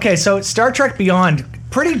feel, so Star Trek Beyond,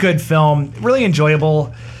 pretty good film, really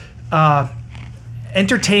enjoyable,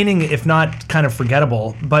 entertaining, if not kind of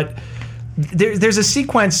forgettable. But there's a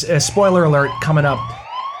sequence, spoiler alert, coming up.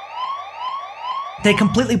 They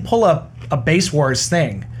completely pull up a Base Wars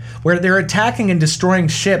thing, where they're attacking and destroying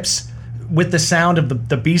ships with the sound of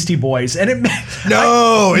the Beastie Boys, and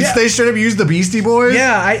they straight up used the Beastie Boys.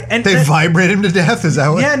 Yeah, they vibrate him to death. Is that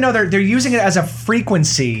what? Yeah, no, they're using it as a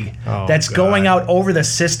frequency that's going out over the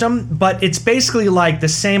system, but it's basically like the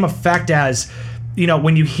same effect as,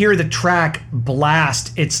 when you hear the track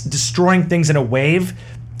blast, it's destroying things in a wave,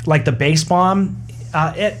 like the bass bomb,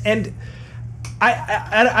 and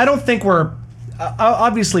I don't think we're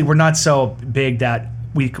obviously we're not so big that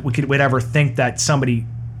we'd ever think that somebody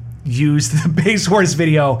used the Base Wars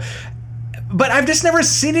video, but I've just never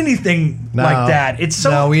seen anything like that. It's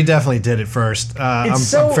so no, we definitely did it first. I'm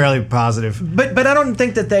fairly positive, but I don't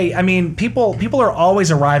think that people are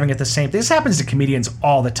always arriving at the same thing. This happens to comedians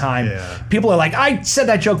all the time. Yeah. People are like, I said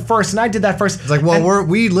that joke first and I did that first. It's like, well,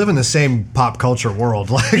 we live in the same pop culture world.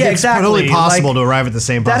 Like, yeah, exactly. It's totally possible to arrive at the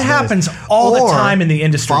same. That happens all the time in the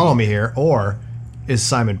industry. Follow me here. Or is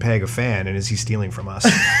Simon Pegg a fan and is he stealing from us?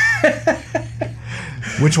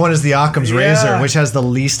 Which one is the Occam's razor? Which has the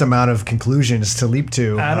least amount of conclusions to leap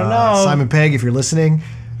to? I don't know. Simon Pegg, if you're listening,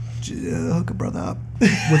 hook a brother up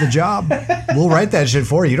with a job. We'll write that shit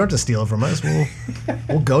for you. You don't have to steal it from us. We'll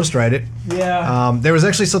ghostwrite it. Yeah. There was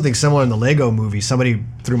actually something similar in the Lego movie. Somebody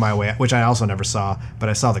threw my way, which I also never saw, but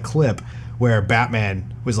I saw the clip where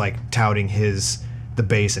Batman was like touting the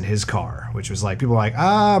base in his car, which was like, people were like,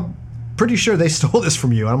 pretty sure they stole this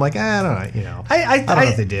from you. And I'm like, I don't know. I don't know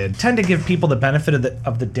if they did. Tend to give people the benefit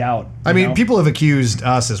of the doubt. I mean, people have accused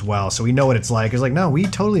us as well, so we know what it's like. It's like, no, we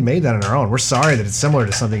totally made that on our own. We're sorry that it's similar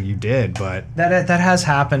to something you did, but that has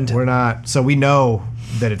happened. We're not. So we know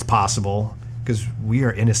that it's possible because we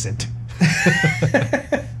are innocent.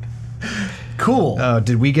 Cool.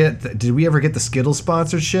 Did we ever get the Skittles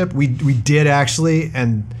sponsorship? We did actually,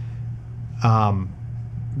 and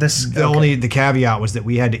the caveat was that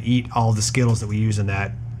we had to eat all the Skittles that we use in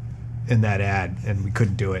that ad, and we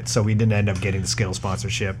couldn't do it, so we didn't end up getting the Skittles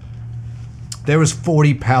sponsorship. there was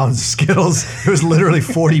 40 pounds of Skittles. It was literally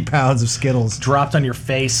 40 pounds of Skittles Dropped on your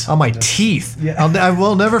face. on my teeth. Yeah. I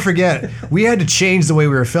will never forget. We had to change the way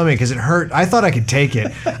we were filming because it hurt. I thought I could take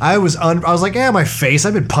it. I was like, yeah, my face.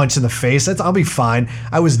 I've been punched in the face. I'll be fine.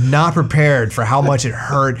 I was not prepared for how much it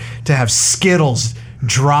hurt to have Skittles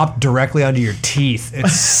dropped directly onto your teeth. It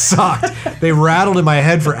sucked. They rattled in my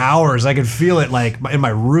head for hours. I could feel it like in my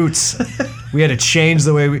roots. We had to change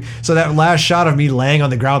the way so that last shot of me laying on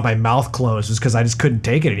the ground with my mouth closed was because I just couldn't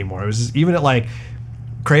take it anymore. It was just, even at like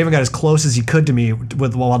Craven got as close as he could to me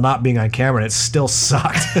while not being on camera, and it still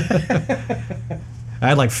sucked. I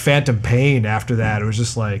had like phantom pain after that. It was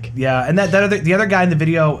just like, Yeah, and the other guy in the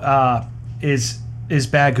video is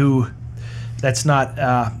Bagu. That's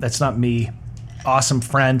not me. Awesome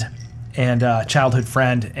friend and childhood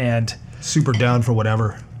friend, and super down for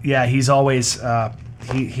whatever. yeah, he's always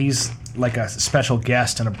he's like a special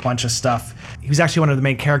guest and a bunch of stuff. He was actually one of the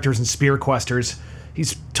main characters in Spear Questers.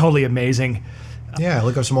 He's totally amazing. Yeah,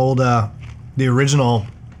 look up some old the original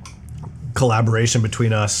collaboration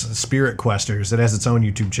between us, Spirit Questers. It has its own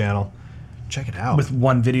YouTube channel. Check it out. With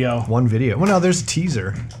one video. One video. Well, no, there's a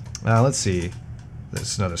teaser. Let's see.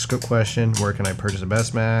 This is another script question. Where can I purchase a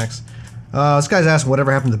Best Max? This guy's asking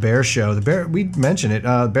whatever happened to the Bear Show. We mentioned it.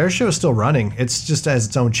 Bear Show is still running. It's just as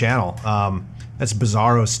its own channel. That's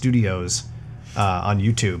Bizarro Studios on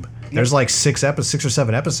YouTube. There's like 6 or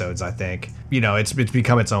 7 episodes, I think. You know, it's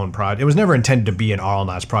become its own project. It was never intended to be an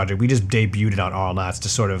Auralnauts project. We just debuted it on Auralnauts to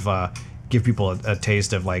sort of give people a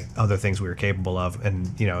taste of like other things we were capable of.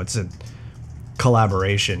 And you know, it's a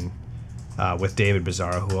collaboration with David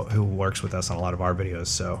Bizarro, who works with us on a lot of our videos.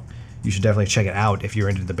 So you should definitely check it out if you're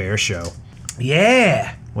into the Bear Show.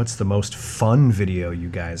 Yeah. What's the most fun video you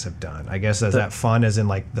guys have done? I guess is that fun as in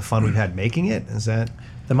like the fun we've had making it? Is that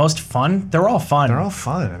The most fun? They're all fun. they're all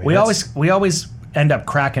fun? I mean, We always end up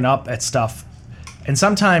cracking up at stuff. And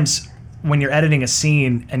sometimes when you're editing a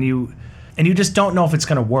scene and you just don't know if it's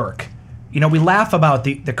going to work. You know, we laugh about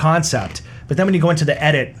the concept, but then when you go into the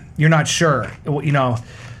edit, you're not sure. You know,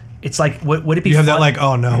 it's like, would it be you have fun? that like,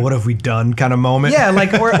 oh no, what have we done kind of moment. Yeah,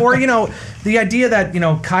 like, or you know, the idea that, you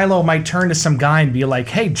know, Kylo might turn to some guy and be like,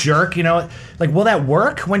 hey, jerk, you know, like, will that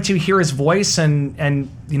work once you hear his voice and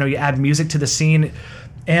you know, you add music to the scene?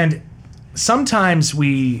 And sometimes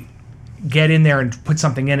we get in there and put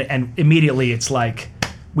something in it, and immediately it's like,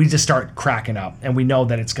 we just start cracking up, and we know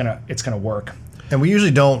that it's gonna work. And we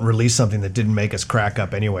usually don't release something that didn't make us crack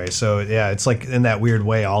up anyway. So yeah, it's like in that weird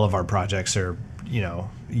way, all of our projects are, you know,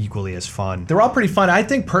 equally as fun. They're all pretty fun. I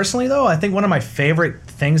think personally, though, I think one of my favorite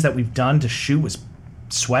things that we've done to shoot was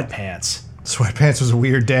Sweatpants. Sweatpants was a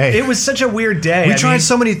weird day. It was such a weird day. We tried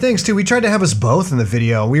so many things too. We tried to have us both in the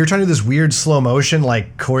video. We were trying to do this weird slow motion,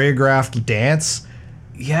 like choreographed dance,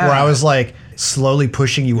 Yeah. where I was like slowly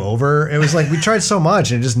pushing you over. It was like we tried so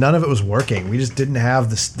much, and just none of it was working. We just didn't have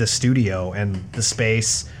the studio and the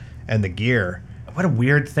space and the gear. What a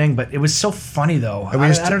weird thing, but it was so funny though. And we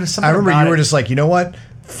just, I don't know. Something I remember about you were it. just like, you know what?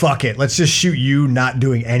 Fuck it. Let's just shoot you not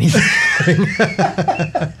doing anything.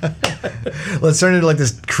 Let's turn it into like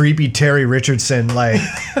this creepy Terry Richardson like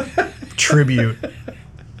tribute.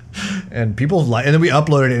 And people like, and then we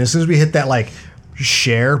uploaded it. And as soon as we hit that like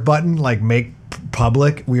share button, like make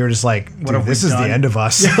public, we were just like, What have dude, we this is done? the end of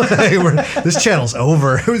us. This channel's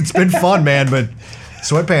over. It's been fun, man, but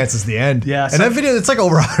Sweatpants is the end. Yeah, and that video, it's like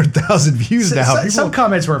over 100,000 views now. Some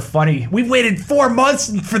comments were funny. We waited 4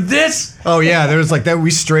 months for this. Oh yeah, there was like that. We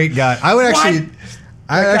straight got. I would actually,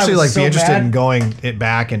 I That guy actually was like so be interested mad. in going it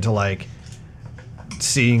back into like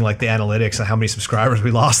seeing like the analytics and how many subscribers we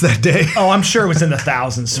lost that day. Oh, I'm sure it was in the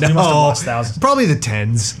thousands. We must have lost thousands. Probably the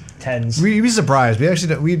tens. We'd be surprised. We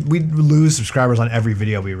actually we'd lose subscribers on every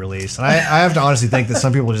video we release. And I have to honestly think that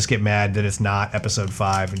some people just get mad that it's not episode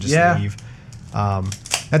 5 and just leave.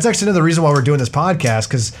 That's actually another reason why we're doing this podcast,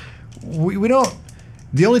 because we don't.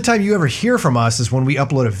 The only time you ever hear from us is when we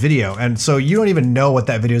upload a video, and so you don't even know what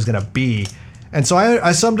that video is going to be. And so I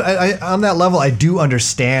on that level, I do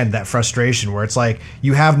understand that frustration where it's like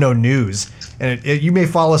you have no news, and you may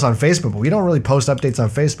follow us on Facebook, but we don't really post updates on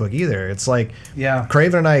Facebook either. It's like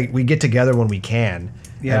Craven and I, we get together when we can.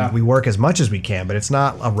 Yeah. And we work as much as we can, but it's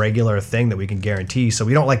not a regular thing that we can guarantee. So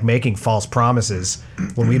we don't like making false promises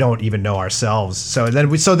when we don't even know ourselves. So then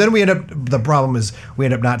we end up, the problem is we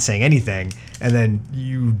end up not saying anything, and then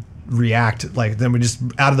you react like, then we just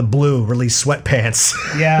out of the blue release Sweatpants.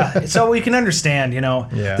 Yeah, so we can understand, you know.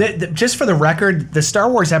 Yeah. Just for the record, the Star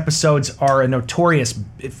Wars episodes are a notorious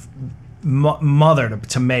mother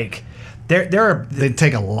to make. They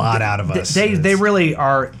take a lot out of us. They really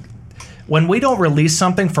are. When we don't release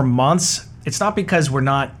something for months, it's not because we're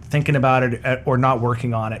not thinking about it or not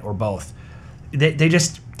working on it or both.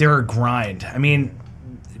 they're a grind. I mean,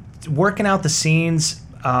 working out the scenes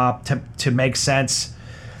to make sense,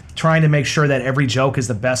 trying to make sure that every joke is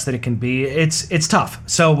the best that it can be. It's tough.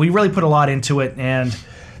 So we really put a lot into it, and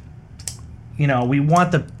we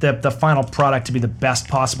want the final product to be the best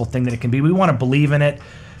possible thing that it can be. We want to believe in it,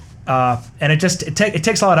 and it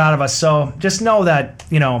takes a lot out of us. So just know that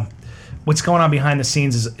what's going on behind the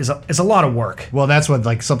scenes is a lot of work. Well, that's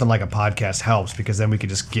what something like a podcast helps, because then we can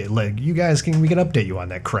just get we can update you on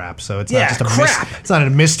that crap. So it's not just it's not a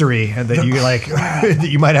mystery that you that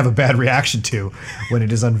you might have a bad reaction to when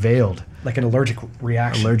it is unveiled. Like an allergic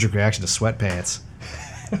reaction. Allergic reaction to sweatpants.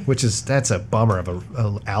 That's a bummer of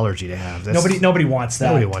a allergy to have. Nobody wants that.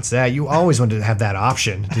 Nobody wants that. You always want to have that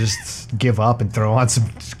option to just give up and throw on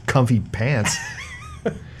some comfy pants.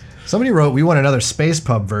 Somebody wrote, we want another Space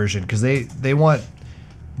Pub version, because they want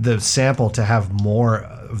the sample to have more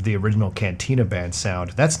of the original Cantina Band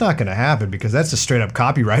sound. That's not going to happen, because that's a straight up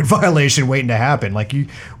copyright violation waiting to happen.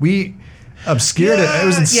 We obscured it. It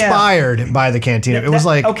was inspired by the Cantina. It was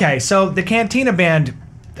okay. So the Cantina Band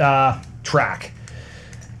track.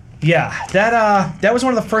 Yeah, that was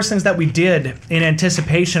one of the first things that we did in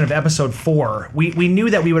anticipation of episode 4. We knew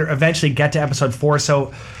that we would eventually get to episode 4,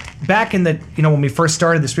 so back in the when we first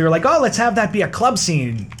started this, we were like, oh, let's have that be a club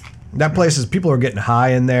scene. That place is, people are getting high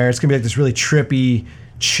in there. It's gonna be like this really trippy,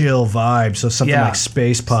 chill vibe. So something like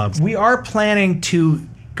Space Pub. We are planning to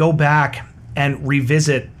go back and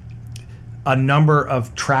revisit a number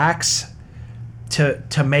of tracks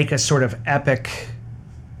to make a sort of epic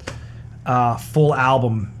full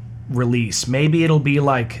album release. Maybe it'll be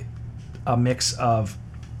like a mix of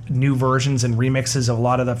new versions and remixes of a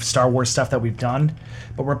lot of the Star Wars stuff that we've done,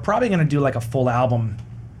 but we're probably going to do like a full album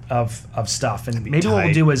of stuff. And maybe what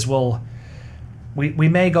we'll do is we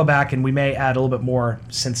may go back and we may add a little bit more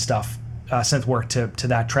synth work to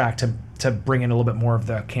that track to bring in a little bit more of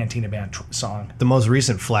the Cantina Band song. The most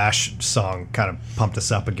recent Flash song kind of pumped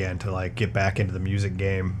us up again to get back into the music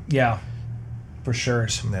game. Yeah, for sure.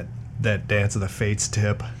 That Dance of the Fates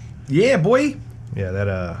tip. Yeah, boy. Yeah,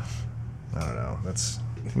 I don't know.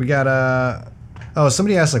 We got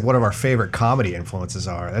somebody asked what of our favorite comedy influences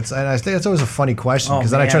are. I think that's always a funny question,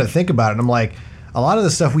 because then I try to think about it and I'm like, a lot of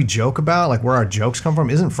the stuff we joke about, where our jokes come from,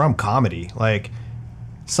 isn't from comedy.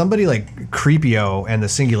 Somebody like Creepio and the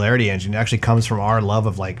Singularity Engine actually comes from our love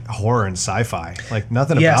of horror and sci-fi.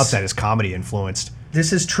 Nothing about that is comedy influenced.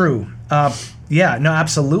 This is true. Yeah, no,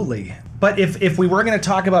 absolutely. But if we were going to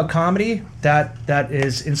talk about comedy that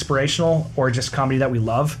is inspirational or just comedy that we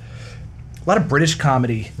love, a lot of British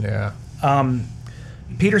comedy. Yeah.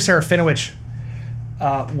 Peter Serafinowicz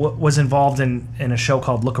was involved in a show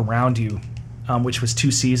called Look Around You, which was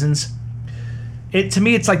 2 seasons. To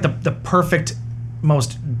me, it's like the perfect,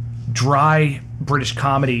 most dry British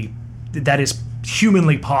comedy that is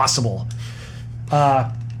humanly possible.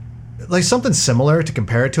 Something similar to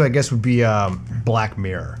compare it to, I guess, would be Black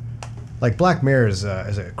Mirror. Black Mirror is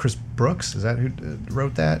it Chris Brooks? Is that who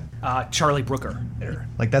wrote that? Charlie Brooker.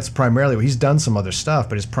 That's primarily, he's done some other stuff,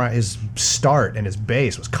 but his start and his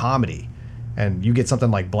base was comedy, and you get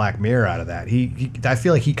something like Black Mirror out of that. I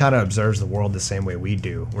feel like he kind of observes the world the same way we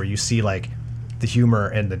do, where you see the humor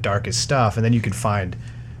and the darkest stuff, and then you can find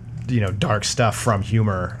dark stuff from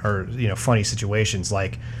humor or funny situations.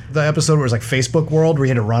 Like the episode where it was Facebook World, where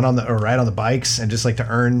you had to ride on the bikes and just to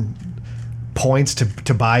earn points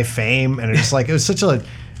to buy fame, and it's it was such a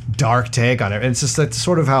dark take on it. And it's just that's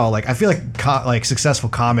sort of how I feel like successful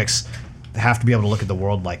comics have to be able to look at the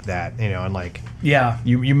world like that, and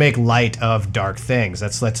you make light of dark things.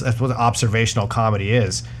 That's what observational comedy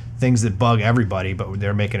is. Things that bug everybody, but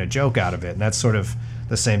they're making a joke out of it. And that's sort of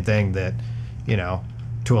the same thing that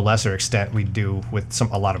to a lesser extent we do with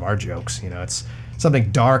a lot of our jokes. It's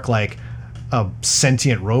something dark like a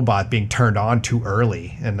sentient robot being turned on too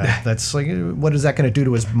early, and that's what is that going to do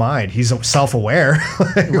to his mind? He's self-aware.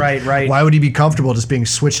 Right. Why would he be comfortable just being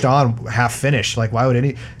switched on, half finished? Why would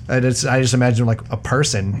any? I just imagine a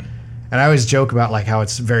person, and I always joke about how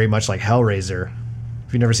it's very much like Hellraiser.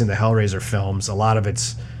 If you've never seen the Hellraiser films, a lot of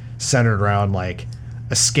it's centered around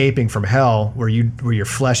escaping from hell, where your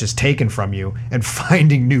flesh is taken from you, and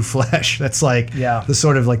finding new flesh. That's the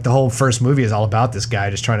sort of the whole first movie is all about this guy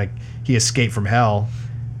just trying to. He escaped from hell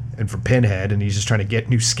and from Pinhead, and he's just trying to get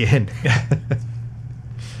new skin.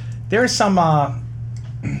 There are some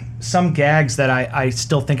gags that I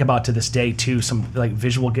still think about to this day too. Some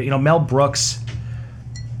visual, Mel Brooks,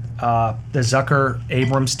 the Zucker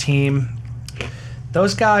Abrams team.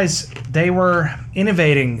 Those guys, they were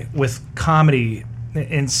innovating with comedy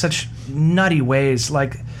in such nutty ways.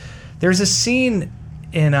 There's a scene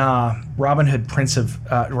in Robin Hood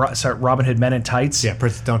Robin Hood Men in Tights. Yeah,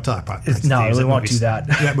 don't talk about Prince No, of Thieves. we won't do that.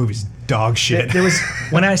 That movie's dog shit. There was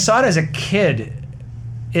when I saw it as a kid,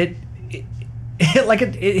 it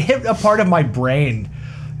hit a part of my brain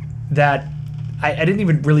that I didn't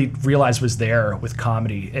even really realize was there with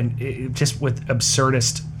comedy, and it just with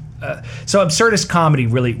absurdist. So absurdist comedy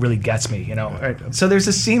really gets me, you know. Right. So there's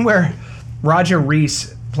a scene where Roger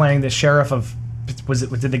Reese playing the sheriff of,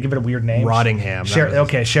 did they give it a weird name? Rottingham.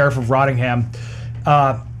 Sheriff of Rottingham.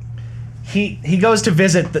 He goes to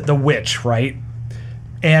visit the witch, right?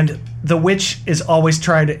 And the witch is always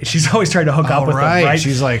trying to hook up with him, right?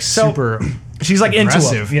 She's like super. She's like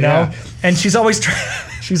aggressive, into him, you know, yeah. and she's always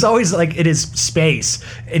like, it is space,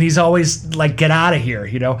 and he's always like, get out of here,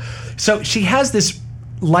 you know. So she has this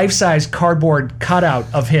life-size cardboard cutout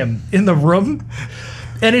of him in the room,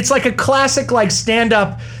 and it's like a classic like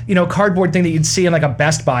stand-up, you know, cardboard thing that you'd see in like a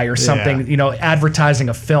Best Buy or something, Yeah. you know, advertising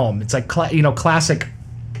a film. It's like classic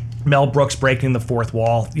Mel Brooks breaking the fourth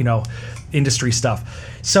wall, you know, industry stuff.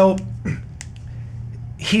 So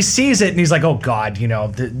he sees it and he's like, oh God, you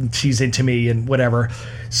know, she's into me and whatever.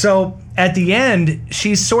 So at the end,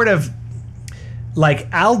 she's sort of like,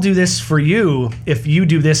 I'll do this for you if you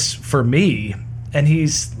do this for me. And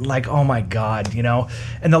he's like, oh my God, you know.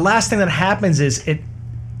 And the last thing that happens is it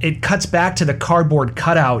cuts back to the cardboard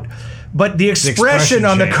cutout, but the expression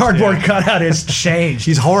on the changed, cardboard yeah. cutout is changed.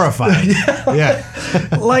 She's horrified. Yeah.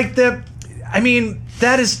 Like that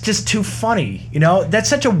is just too funny, you know. That's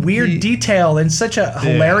such a weird detail and such a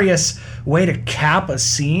hilarious way to cap a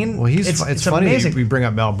scene. Well, it's funny amazing. we bring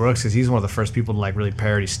up Mel Brooks because he's one of the first people to like really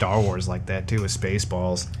parody Star Wars like that too, with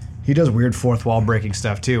Spaceballs. He does weird fourth wall breaking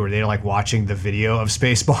stuff too, where they're like watching the video of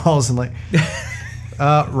Spaceballs and like.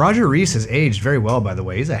 Roger Reese has aged very well, by the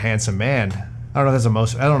way. He's a handsome man. I don't know if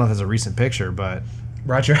that's a recent picture, but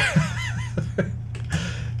Roger.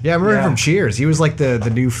 yeah, I remember him from Cheers. He was like the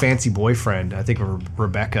new fancy boyfriend, I think, of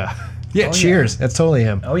Rebecca. Yeah, Cheers. That's totally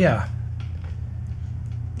him. Oh yeah.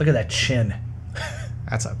 Look at that chin.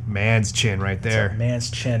 That's a man's chin right That's there. a man's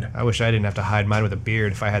chin. I wish I didn't have to hide mine with a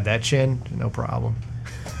beard. If I had that chin, no problem.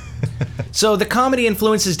 So the comedy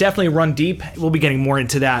influences definitely run deep. We'll be getting more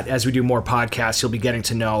into that as we do more podcasts. You'll be getting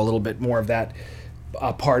to know a little bit more of that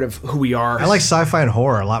part of who we are. I like sci-fi and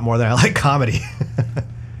horror a lot more than I like comedy.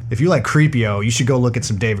 If you like Creepio, you should go look at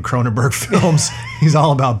some David Cronenberg films. He's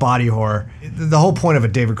all about body horror. The whole point of a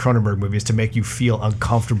David Cronenberg movie is to make you feel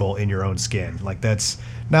uncomfortable in your own skin. Like, that's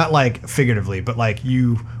not like figuratively, but like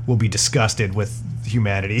you will be disgusted with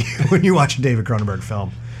humanity when you watch a David Cronenberg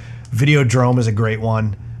film. Videodrome is a great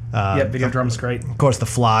one. Yeah, Videodrome's great. Of course, The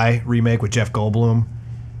Fly remake with Jeff Goldblum.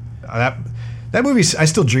 That movie, I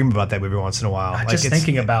still dream about that movie once in a while. Just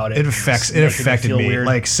thinking about it. It affected me. Weird.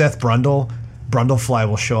 Like Seth Brundlefly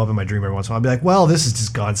will show up in my dream every once in a while. I'll be like, well, this has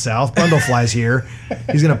just gone south. Brundlefly's here.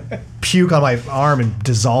 He's gonna puke on my arm and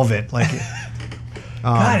dissolve it. Like,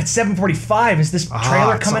 God, it's 7:45. Is this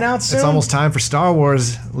trailer coming out soon? It's almost time for Star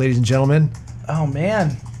Wars, ladies and gentlemen. Oh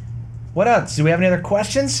man, what else? Do we have any other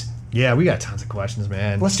questions? Yeah, we got tons of questions,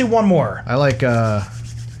 man. Let's do one more. I like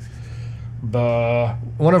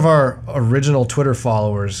one of our original Twitter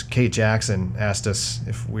followers, Kate Jackson, asked us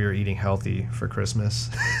if we were eating healthy for Christmas.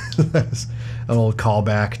 That's an old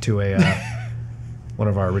callback to one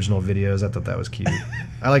of our original videos. I thought that was cute.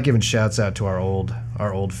 I like giving shouts out to our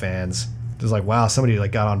old fans. Just like, wow, somebody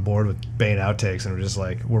like got on board with Bane Outtakes and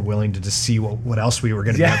we're willing to just see what else we were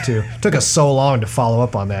going to get to. It took us so long to follow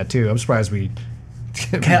up on that too. I'm surprised we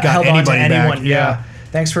got held on to anyone. back. Yeah.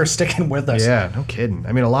 Thanks for sticking with us. Yeah, no kidding.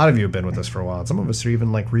 I mean, a lot of you have been with us for a while. Some of us are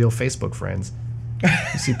even like real Facebook friends.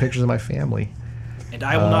 You see pictures of my family. And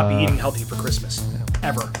I will not be eating healthy for Christmas.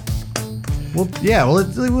 Ever. Well, yeah,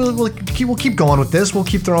 we'll keep going with this. We'll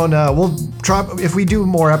keep throwing. We'll try, if we do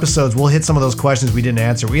more episodes, we'll hit some of those questions we didn't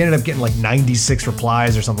answer. We ended up getting like 96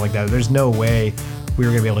 replies or something like that. There's no way we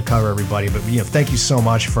were gonna be able to cover everybody. But thank you so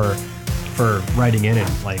much for writing in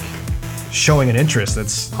and like showing an interest.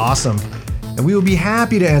 That's awesome. And we will be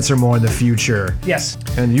happy to answer more in the future. Yes.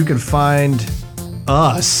 And you can find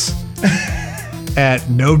us at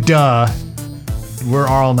No Duh. We're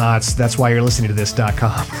Arl Knots. That's why you're listening to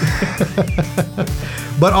this.com.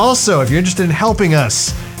 But also, if you're interested in helping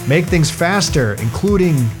us make things faster,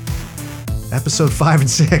 including episode 5 and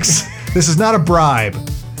 6, this is not a bribe.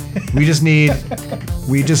 We just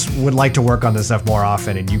would like to work on this stuff more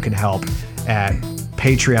often, and you can help at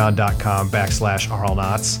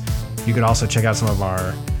patreon.com/ArlKnots. You can also check out some of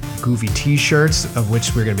our Goofy t-shirts, of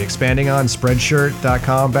which we're going to be expanding on,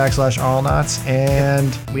 spreadshirt.com/allnauts.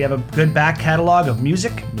 And we have a good back catalog of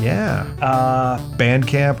music. Yeah.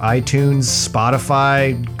 Bandcamp, iTunes,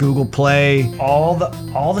 Spotify, Google Play. All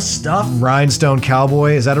the stuff. Rhinestone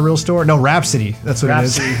Cowboy. Is that a real store? No, Rhapsody. That's what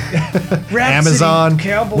Rhapsody. it is. Amazon.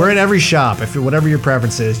 Cowboy. We're in every shop. If whatever your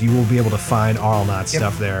preference is, you will be able to find All Not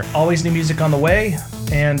stuff there. Always new music on the way.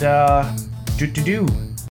 And do.